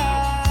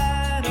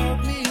inside of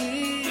me.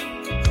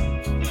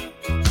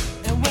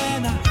 And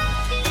when I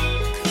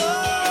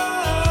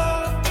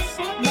close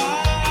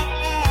my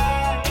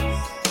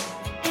eyes,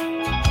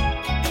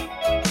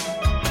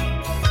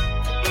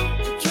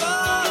 the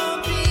drum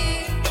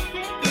beat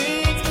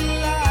brings me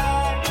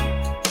life.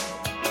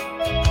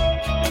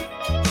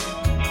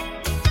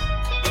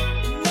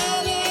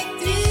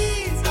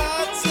 Melodies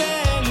are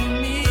telling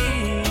me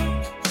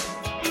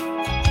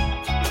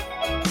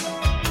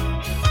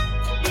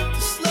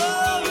to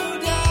slow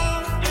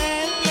down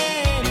and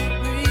let it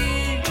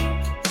breathe.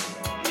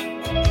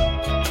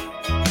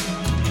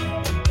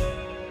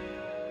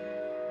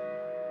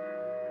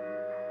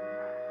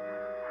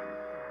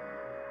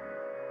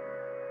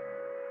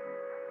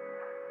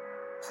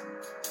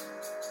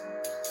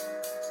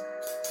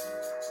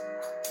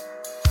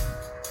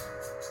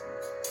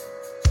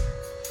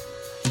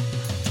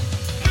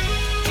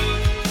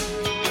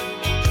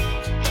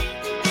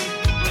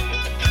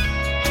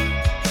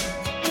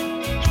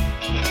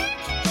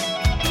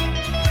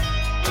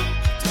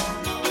 Don't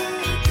know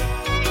where to go,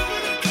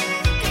 but I can't go wrong. Don't know where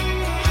to go, but I can't go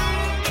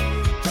wrong.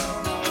 Don't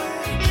know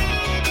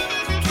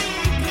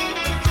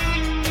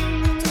where to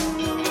go, but I can't go wrong. Don't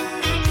know where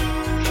to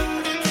go, but I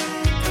can't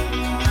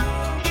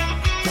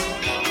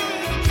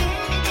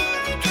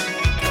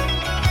go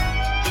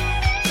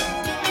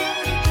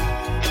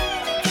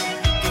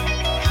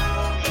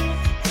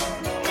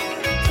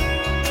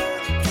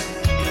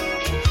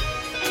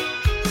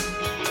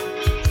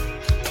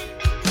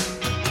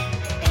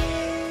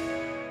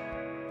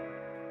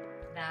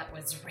That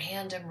was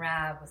Random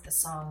Rab with the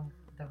song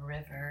The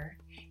River,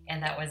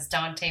 and that was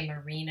Dante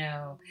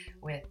Marino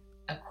with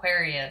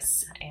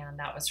Aquarius, and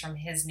that was from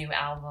his new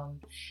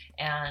album.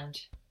 And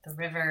The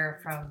River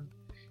from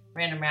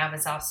Random Rab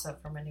is also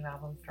from a new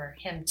album for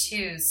him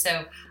too.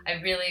 So I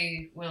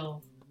really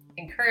will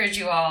encourage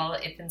you all,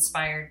 if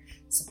inspired,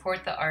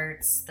 support the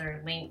arts.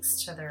 Their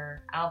links to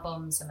their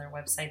albums and their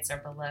websites are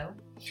below,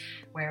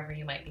 wherever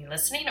you might be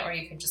listening, or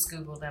you can just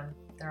Google them.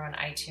 They're on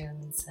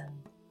iTunes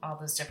and all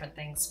those different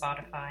things,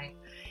 Spotify.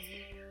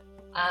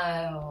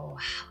 Oh,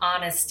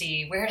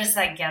 honesty. Where does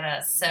that get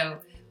us? So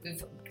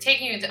we've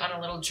taken you on a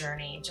little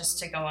journey just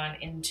to go on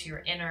into your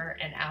inner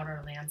and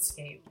outer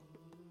landscape.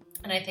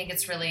 And I think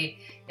it's really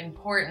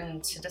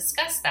important to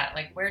discuss that.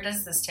 Like, where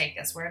does this take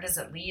us? Where does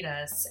it lead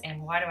us?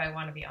 And why do I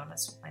want to be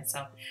honest with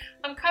myself?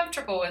 I'm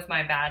comfortable with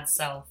my bad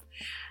self.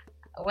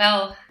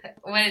 Well,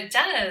 what it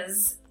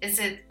does is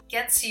it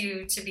gets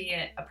you to be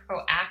a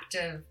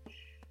proactive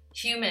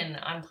human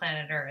on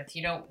planet Earth.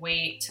 You don't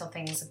wait till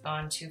things have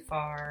gone too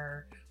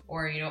far,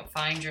 or you don't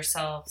find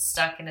yourself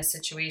stuck in a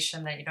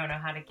situation that you don't know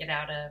how to get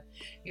out of.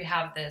 You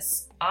have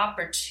this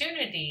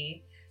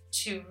opportunity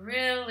to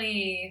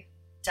really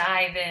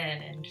dive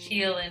in and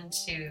feel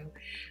into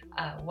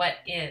what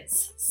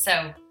is.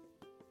 So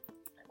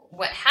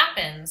what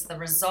happens, the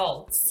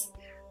results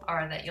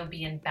are that you'll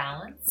be in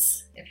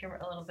balance if you're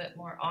a little bit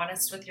more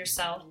honest with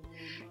yourself.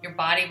 Your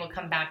body will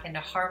come back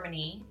into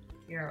harmony.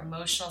 Your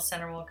emotional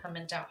center will come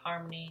into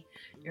harmony.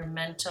 Your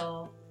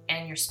mental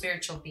and your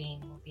spiritual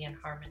being will be in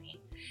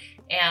harmony.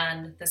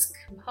 And this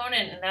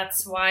component, and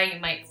that's why you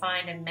might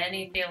find in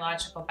many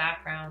theological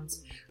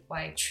backgrounds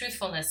why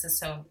truthfulness is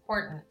so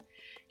important.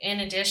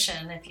 In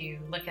addition, if you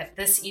look at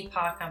this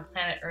epoch on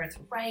planet Earth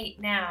right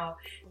now,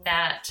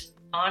 that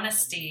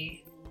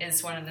honesty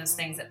is one of those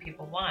things that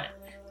people want.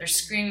 They're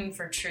screaming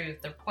for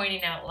truth. They're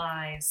pointing out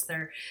lies.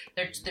 They're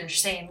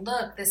saying,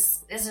 look,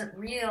 this isn't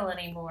real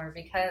anymore,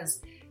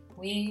 because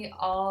we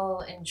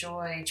all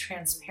enjoy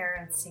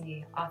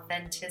transparency,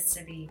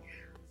 authenticity,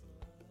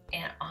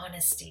 and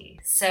honesty.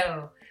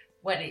 So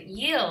what it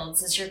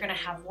yields is you're going to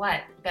have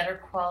what? Better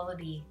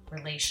quality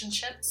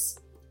relationships,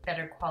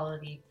 better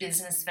quality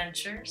business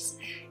ventures.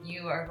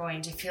 You are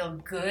going to feel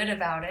good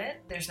about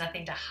it. There's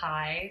nothing to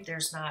hide.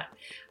 There's not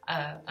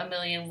a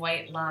million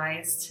white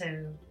lies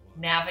to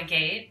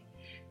navigate.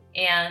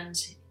 And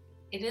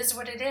it is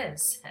what it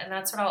is. And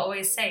that's what I'll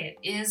always say.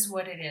 It is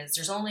what it is.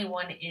 There's only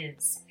one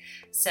is.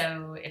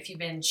 So if you've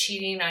been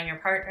cheating on your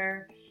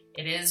partner,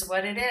 it is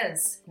what it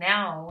is.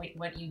 Now,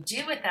 what you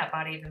do with that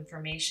body of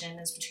information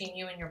is between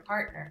you and your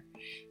partner.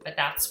 But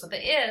that's what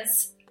it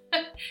is.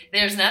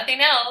 There's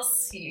nothing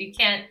else. You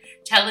can't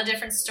tell a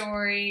different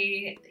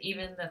story.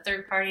 Even the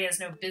third party has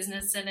no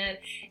business in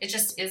it. It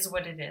just is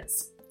what it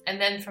is. And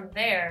then from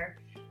there,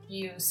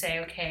 you say,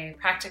 okay,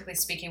 practically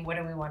speaking, what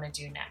do we want to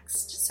do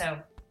next? So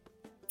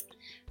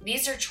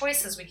these are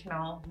choices we can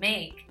all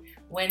make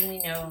when we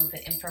know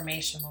the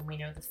information, when we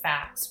know the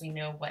facts, we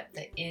know what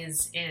the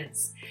is.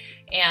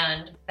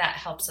 And that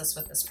helps us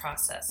with this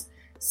process.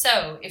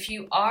 So if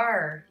you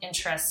are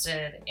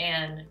interested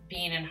in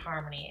being in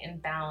harmony, in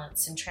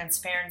balance, in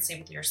transparency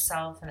with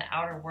yourself and the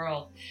outer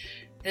world,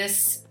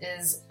 this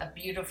is a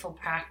beautiful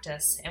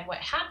practice. And what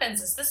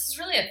happens is this is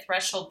really a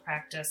threshold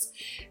practice,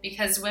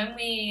 because when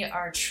we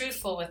are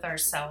truthful with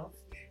ourselves,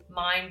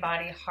 mind,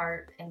 body,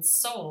 heart, and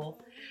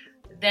soul,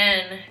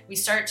 then we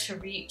start to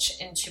reach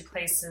into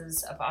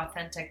places of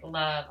authentic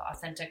love,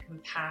 authentic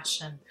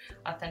compassion,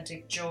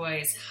 authentic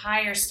joys,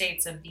 higher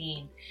states of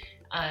being.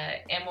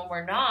 And when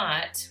we're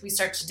not, we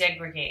start to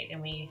degrade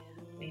and we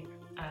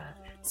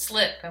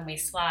slip and we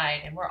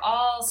slide. And we're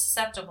all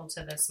susceptible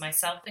to this,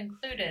 myself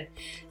included.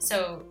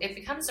 So it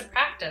becomes a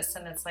practice,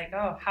 and it's like,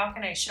 oh, how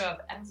can I show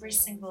up every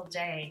single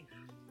day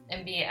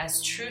and be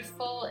as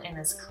truthful and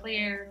as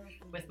clear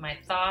with my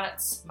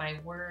thoughts, my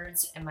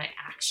words, and my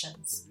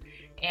actions?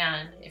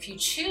 And if you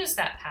choose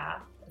that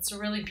path, it's a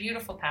really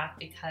beautiful path,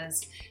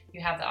 because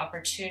you have the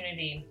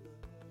opportunity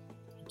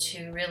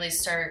to really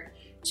start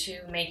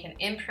to make an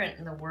imprint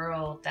in the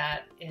world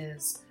that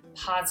is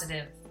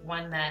positive,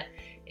 one that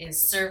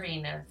is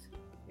serving of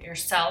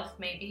yourself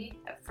maybe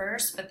at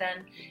first, but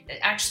then it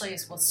actually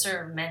will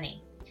serve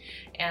many.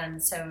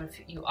 And so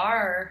if you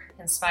are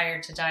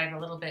inspired to dive a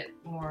little bit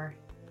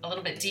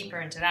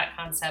deeper into that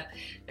concept,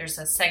 there's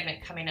a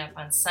segment coming up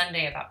on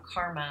Sunday about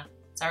karma.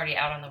 It's already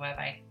out on the web.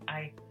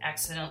 I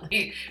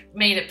accidentally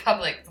made it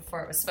public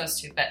before it was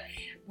supposed to, but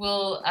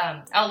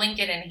I'll link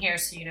it in here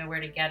so you know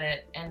where to get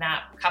it. And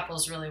that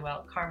couples really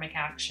well karmic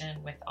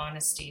action with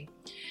honesty.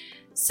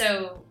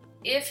 So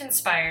if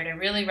inspired, I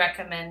really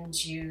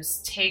recommend you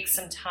take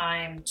some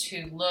time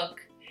to look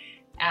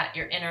at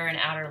your inner and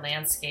outer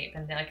landscape.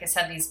 And like I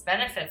said, these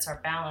benefits are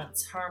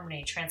balance,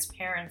 harmony,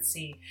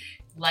 transparency.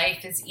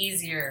 Life is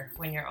easier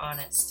when you're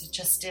honest. It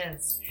just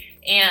is.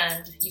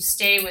 And you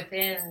stay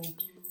within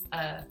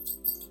a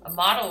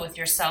model with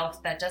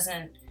yourself that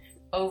doesn't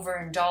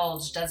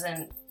overindulge,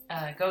 doesn't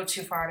go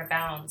too far out of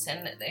bounds.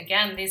 And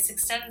again, this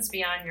extends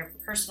beyond your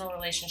personal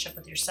relationship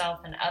with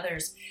yourself and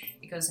others.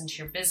 It goes into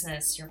your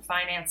business, your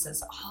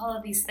finances, all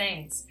of these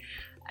things.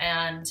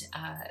 And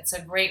it's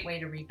a great way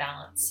to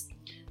rebalance.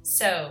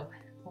 So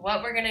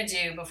what we're going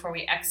to do before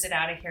we exit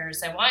out of here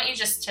is I want you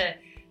just to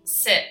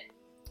sit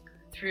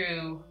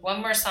through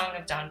one more song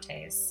of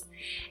Dante's.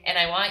 And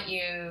I want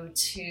you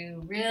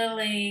to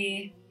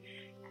really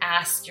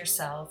ask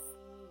yourself,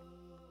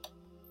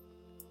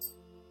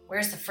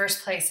 where's the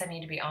first place I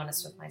need to be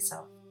honest with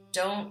myself?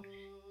 Don't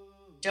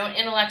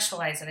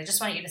intellectualize it. I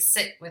just want you to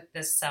sit with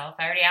this self.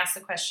 I already asked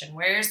the question,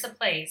 where's the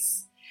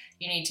place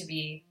you need to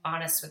be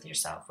honest with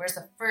yourself? Where's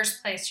the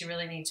first place you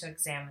really need to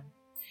examine?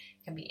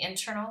 It can be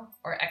internal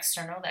or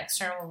external. The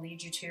external will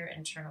lead you to your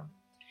internal.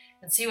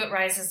 And see what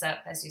rises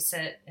up as you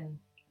sit and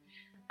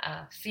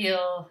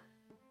feel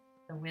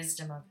the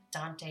wisdom of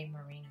Dante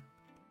Marino.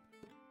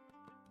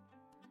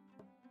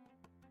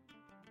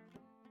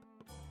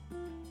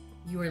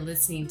 You are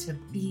listening to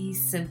Be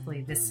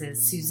Simply. This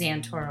is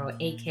Suzanne Toro,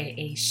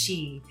 aka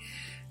She.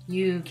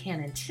 You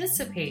can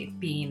anticipate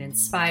being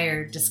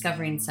inspired,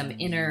 discovering some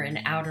inner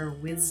and outer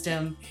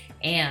wisdom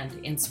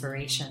and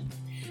inspiration.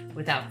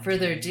 Without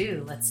further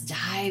ado, let's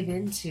dive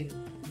into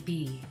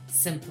Be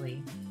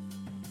Simply.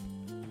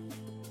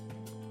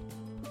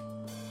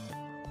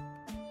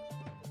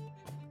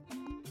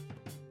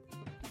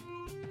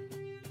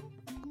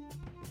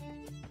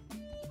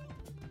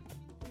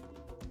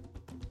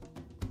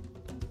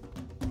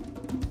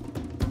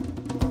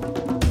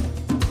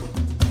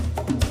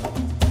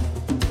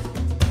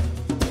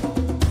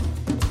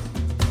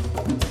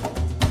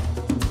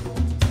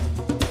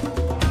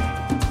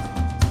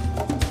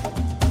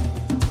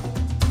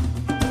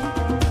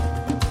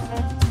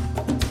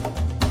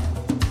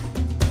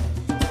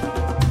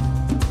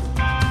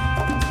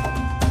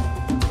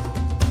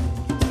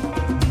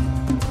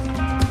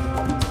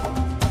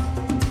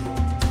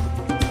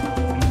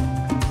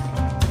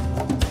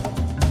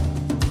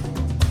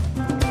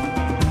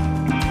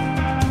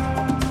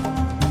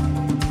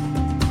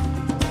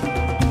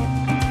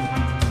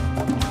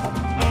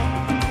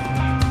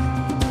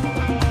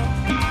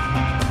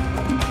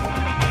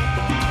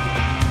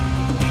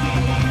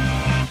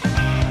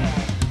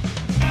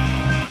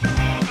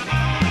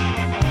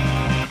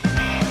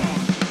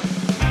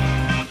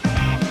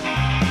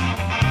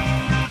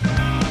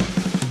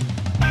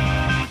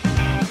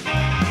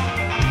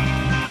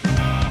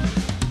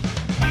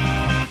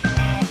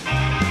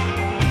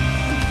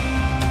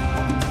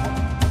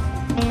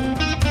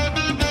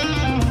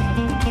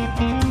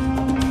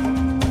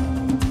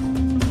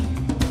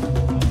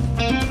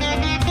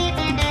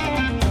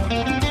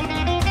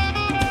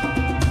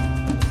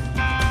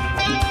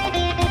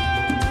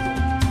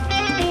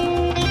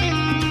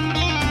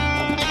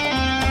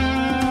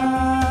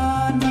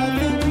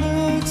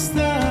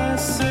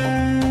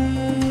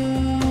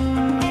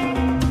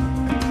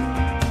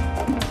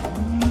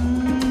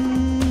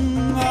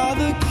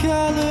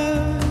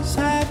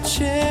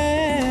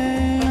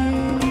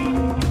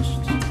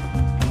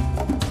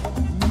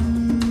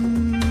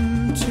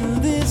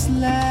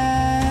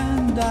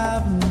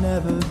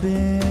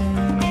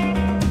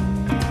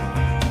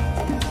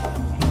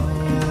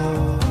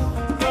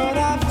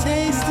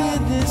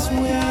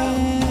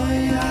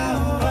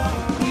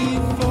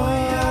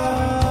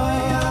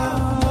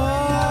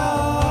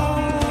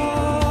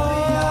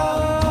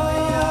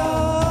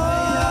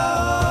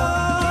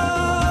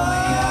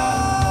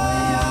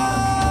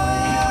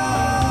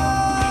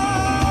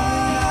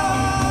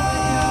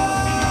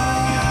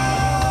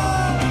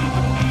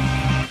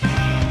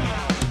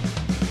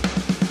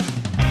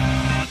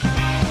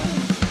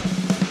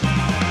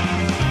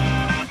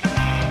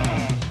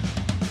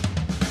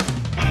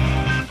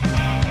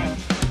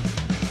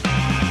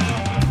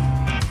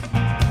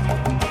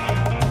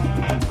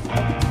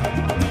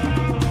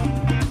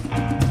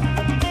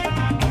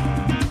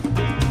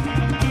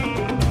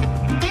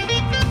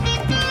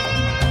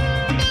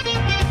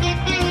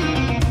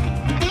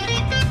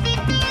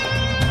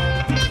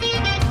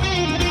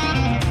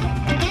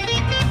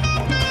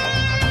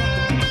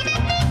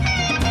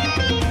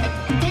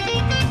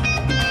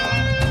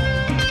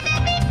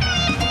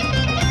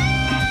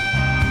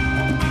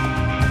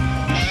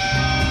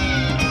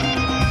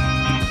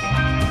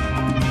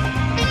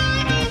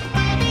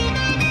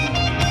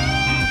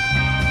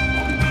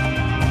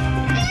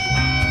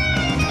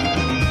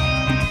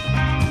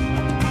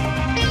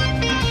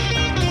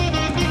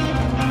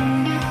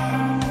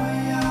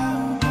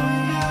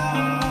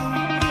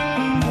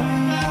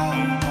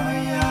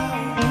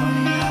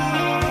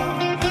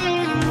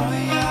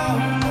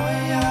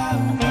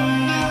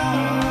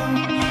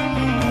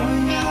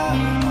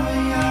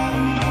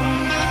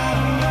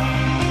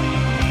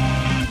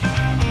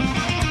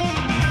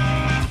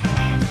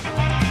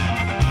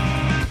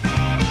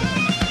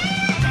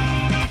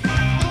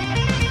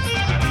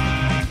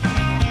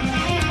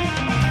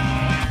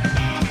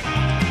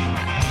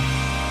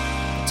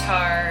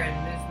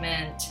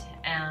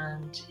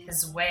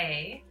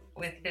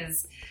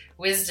 his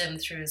wisdom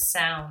through his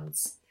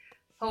sounds.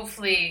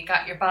 Hopefully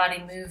got your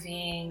body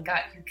moving,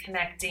 got you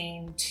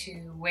connecting to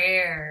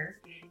where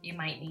you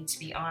might need to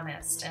be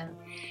honest.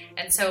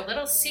 And so a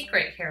little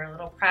secret here, a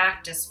little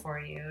practice for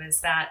you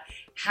is that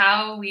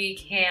how we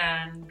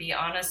can be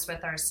honest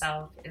with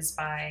ourselves is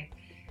by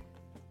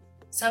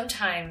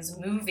sometimes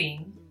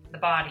moving the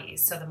body.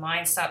 So the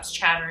mind stops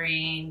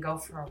chattering, go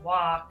for a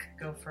walk,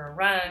 go for a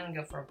run,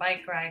 go for a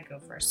bike ride, go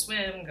for a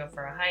swim, go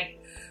for a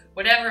hike,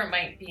 whatever it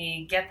might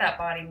be, get that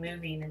body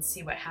moving and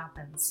see what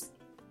happens.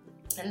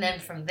 And then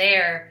from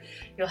there,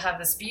 you'll have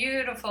this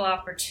beautiful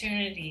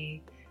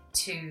opportunity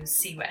to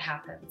see what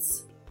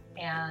happens.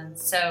 And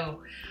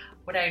so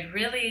what I'd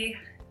really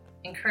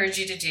encourage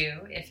you to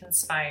do, if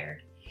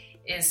inspired,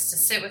 is to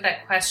sit with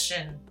that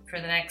question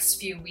for the next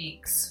few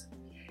weeks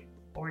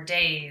or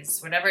days,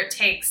 whatever it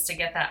takes to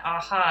get that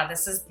aha,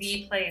 this is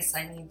the place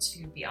I need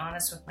to be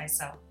honest with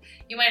myself.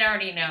 You might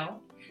already know,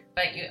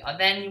 but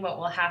then what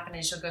will happen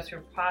is you'll go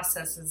through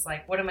processes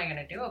like, what am I going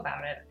to do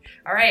about it?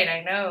 All right,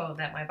 I know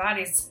that my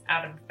body's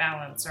out of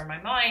balance, or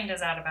my mind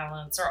is out of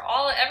balance, or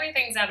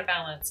everything's out of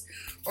balance,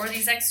 or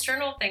these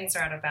external things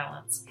are out of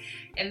balance.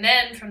 And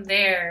then from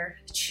there,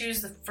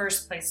 choose the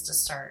first place to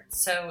start.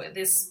 So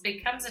this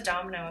becomes a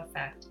domino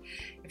effect.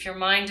 If your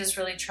mind is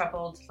really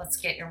troubled, let's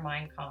get your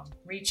mind calm.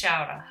 Reach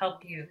out, I'll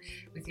help you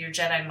with your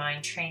Jedi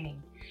mind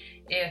training.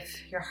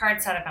 If your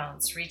heart's out of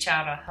balance, reach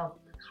out, I'll help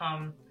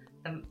calm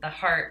the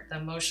heart, the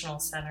emotional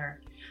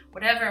center,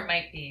 whatever it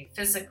might be,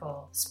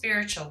 physical,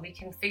 spiritual, we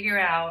can figure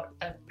out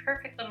a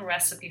perfect little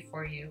recipe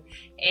for you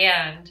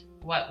and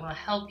what will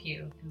help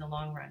you in the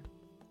long run.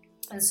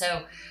 And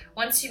so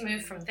once you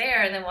move from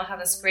there, then we'll have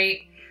this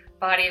great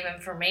body of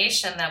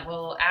information that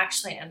will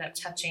actually end up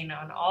touching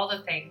on all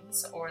the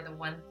things or the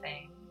one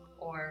thing.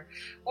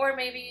 Or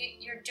maybe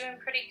you're doing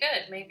pretty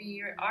good. Maybe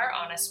you are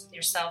honest with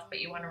yourself, but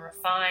you want to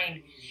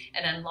refine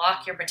and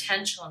unlock your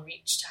potential and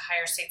reach to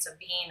higher states of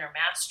being or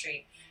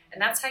mastery.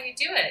 And that's how you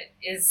do it,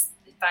 is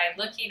by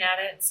looking at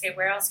it and say,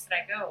 where else could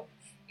I go?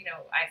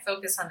 I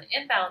focus on the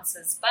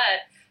imbalances,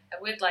 but I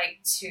would like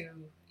to,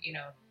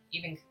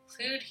 even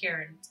conclude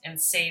here in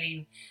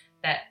stating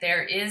that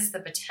there is the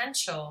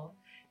potential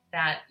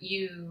that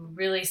you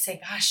really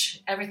say,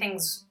 gosh,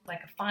 everything's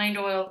like a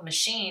fine-oiled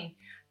machine,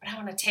 but I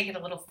want to take it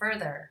a little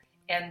further.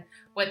 And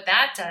what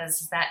that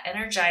does is that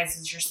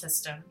energizes your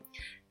system,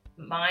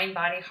 mind,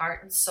 body,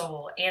 heart, and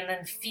soul, and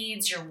then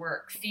feeds your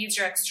work, feeds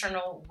your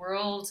external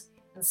world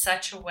in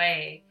such a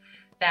way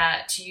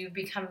that you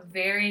become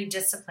very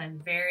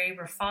disciplined, very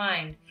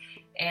refined,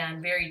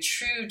 and very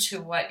true to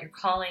what your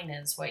calling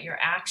is, what your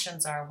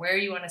actions are, where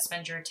you want to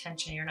spend your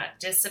attention. You're not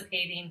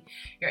dissipating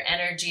your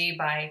energy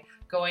by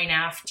going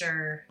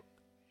after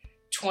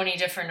 20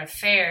 different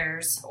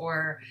affairs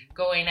or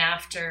going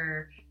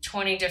after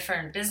 20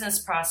 different business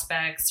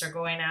prospects or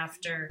going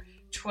after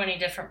 20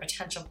 different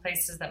potential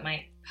places that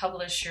might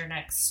publish your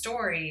next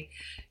story.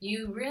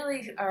 You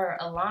really are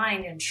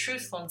aligned and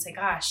truthful and say,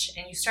 gosh,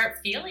 and you start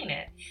feeling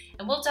it.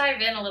 And we'll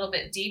dive in a little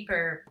bit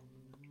deeper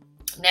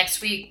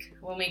next week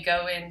when we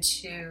go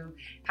into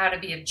how to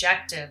be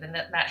objective, and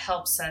that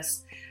helps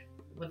us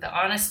with the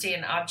honesty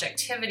and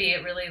objectivity.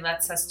 It really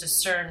lets us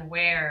discern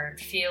where,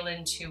 feel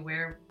into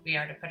where we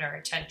are to put our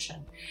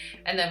attention.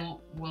 And then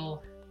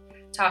we'll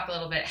talk a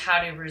little bit how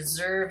to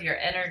reserve your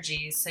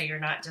energy so you're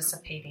not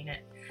dissipating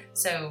it.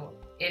 So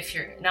if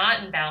you're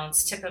not in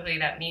balance, typically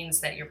that means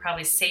that you're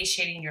probably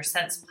satiating your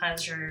sense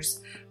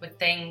pleasures with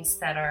things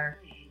that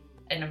are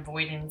an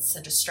avoidance,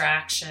 a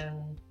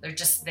distraction. They're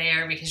just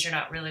there because you're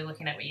not really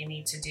looking at what you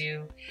need to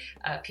do.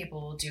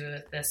 People will do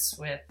this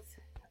with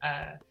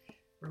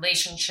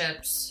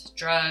relationships,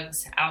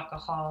 drugs,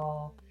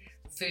 alcohol,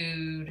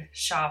 food,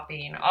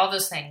 shopping, all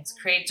those things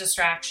create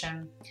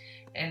distraction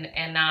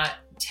and not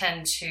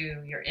tend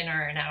to your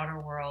inner and outer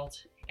world.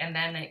 And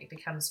then it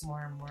becomes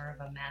more and more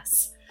of a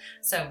mess.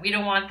 So we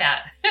don't want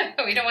that.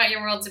 We don't want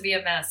your world to be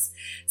a mess.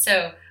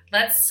 So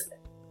let's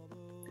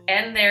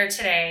end there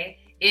today.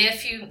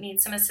 If you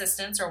need some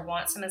assistance or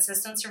want some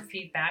assistance or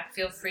feedback,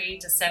 feel free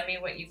to send me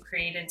what you've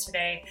created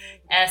today,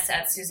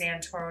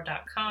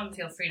 s@SuzanneToro.com.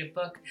 Feel free to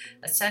book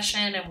a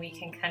session and we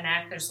can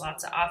connect. There's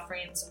lots of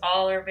offerings.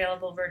 All are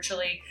available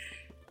virtually,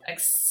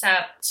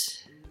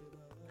 except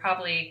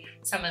probably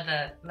some of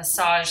the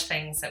massage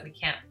things that we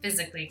can't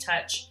physically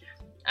touch,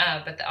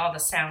 but all the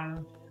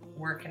sound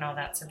work and all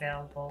that's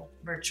available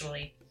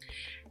virtually.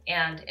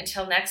 And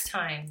until next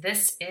time,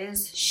 this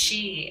is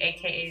she,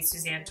 aka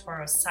Suzanne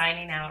Toro,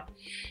 signing out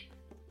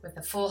with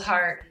a full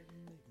heart,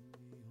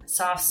 a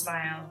soft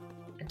smile,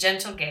 a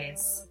gentle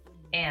gaze,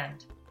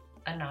 and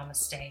a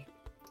namaste.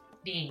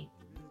 Be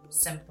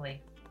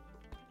simply.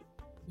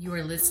 You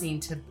are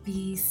listening to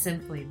Be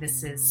Simply.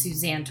 This is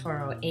Suzanne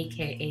Toro,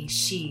 aka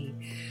she.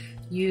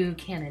 You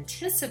can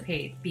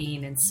anticipate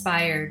being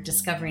inspired,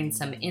 discovering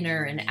some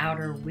inner and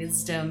outer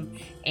wisdom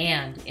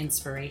and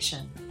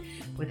inspiration.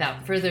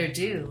 Without further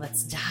ado,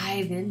 let's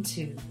dive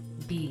into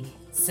Be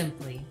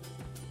Simply.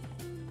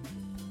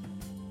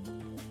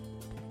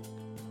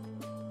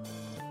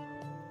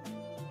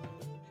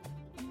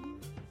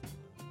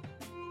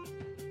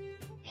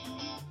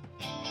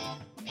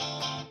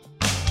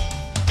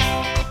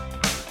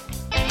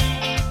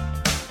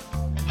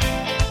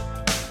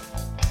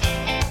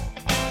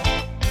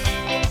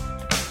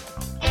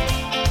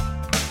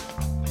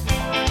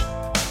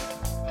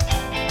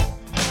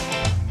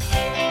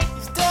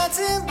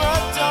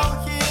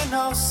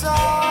 no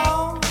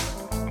soul.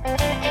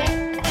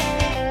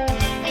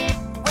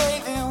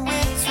 Waving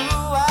with 2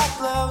 white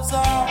gloves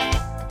on.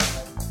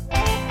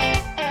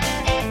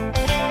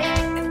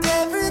 And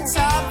every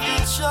time we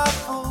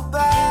shuffle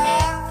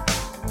by,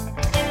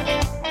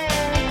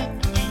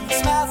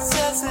 his mouth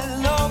says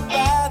hello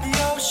by the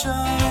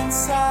ocean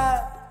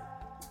side.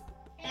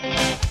 He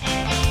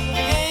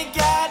ain't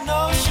got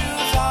no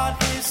shoes on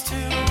his 2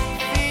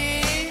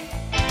 feet.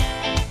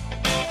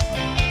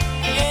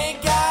 He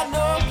ain't got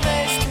no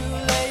place to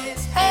lay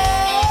his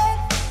head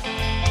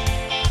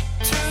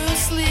to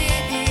sleep.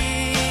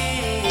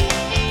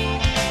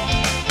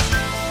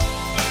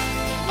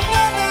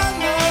 No, no,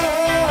 no.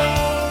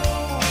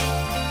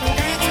 The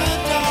creature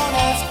don't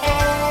ask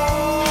for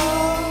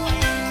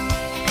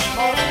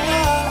more than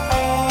love.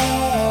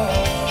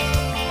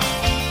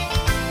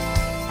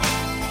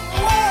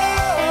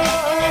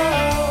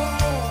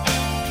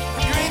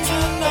 The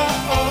creature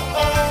knows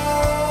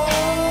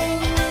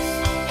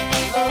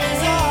love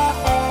is all.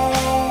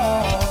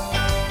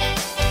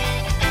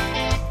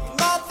 You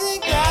might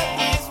think that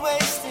he's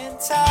wasting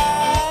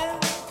time,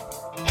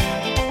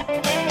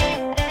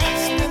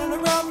 spinning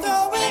around,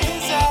 throwing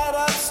his head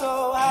up so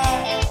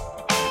high.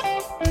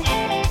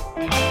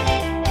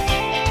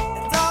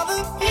 And all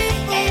the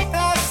people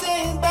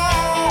passing by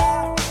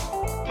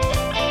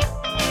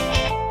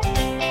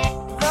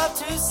love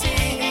to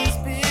see his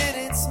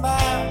bearded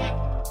smile.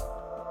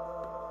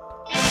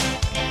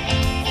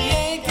 He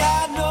ain't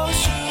got no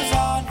shoes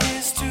on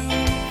his 2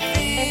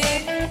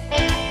 feet.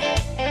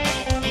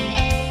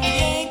 He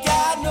ain't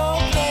got no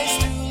place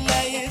to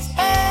lay his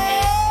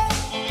head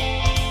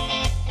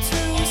to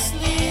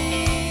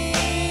sleep.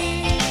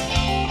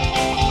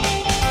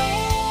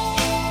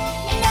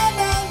 No,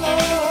 no, no.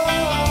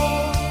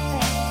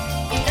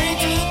 The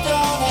creature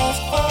don't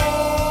ask for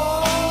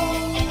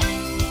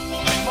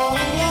more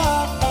than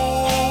love.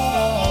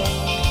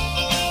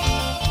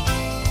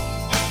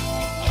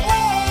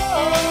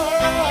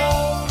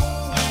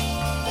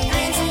 The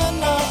creature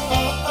knows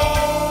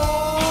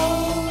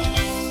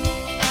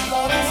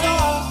love is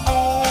all.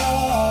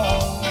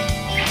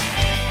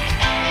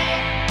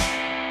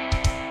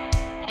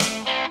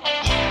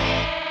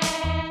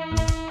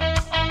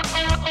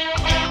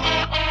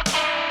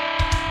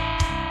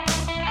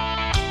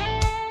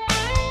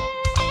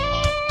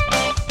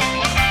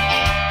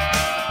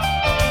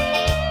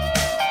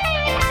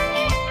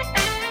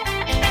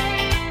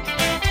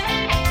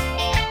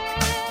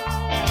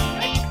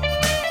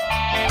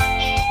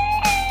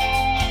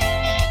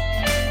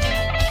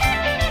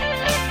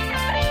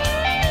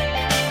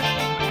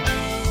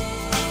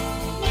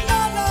 No,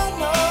 no,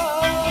 no.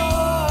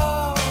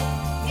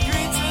 The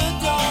creature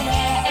don't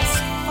ask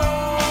for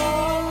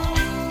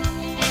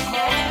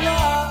more than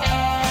love.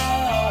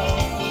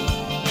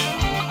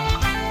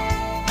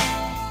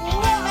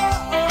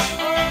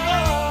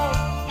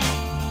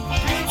 The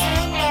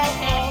creature knows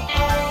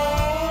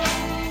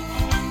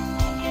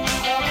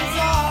love is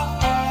all.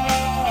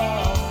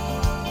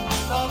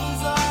 Love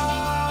is all.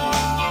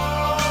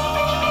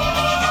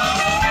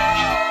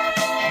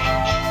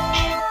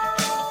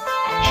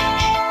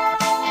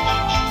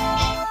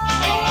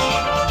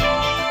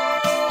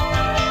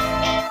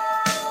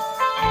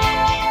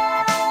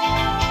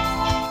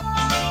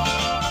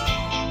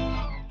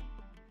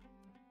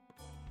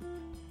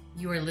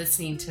 You are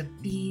listening to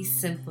Be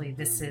Simply.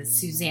 This is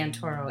Suzanne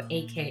Toro,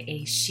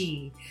 aka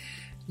She.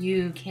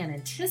 You can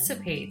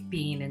anticipate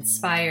being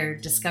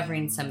inspired,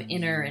 discovering some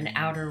inner and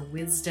outer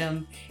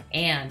wisdom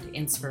and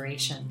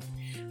inspiration.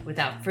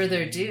 Without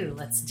further ado,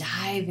 let's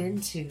dive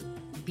into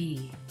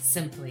Be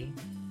Simply.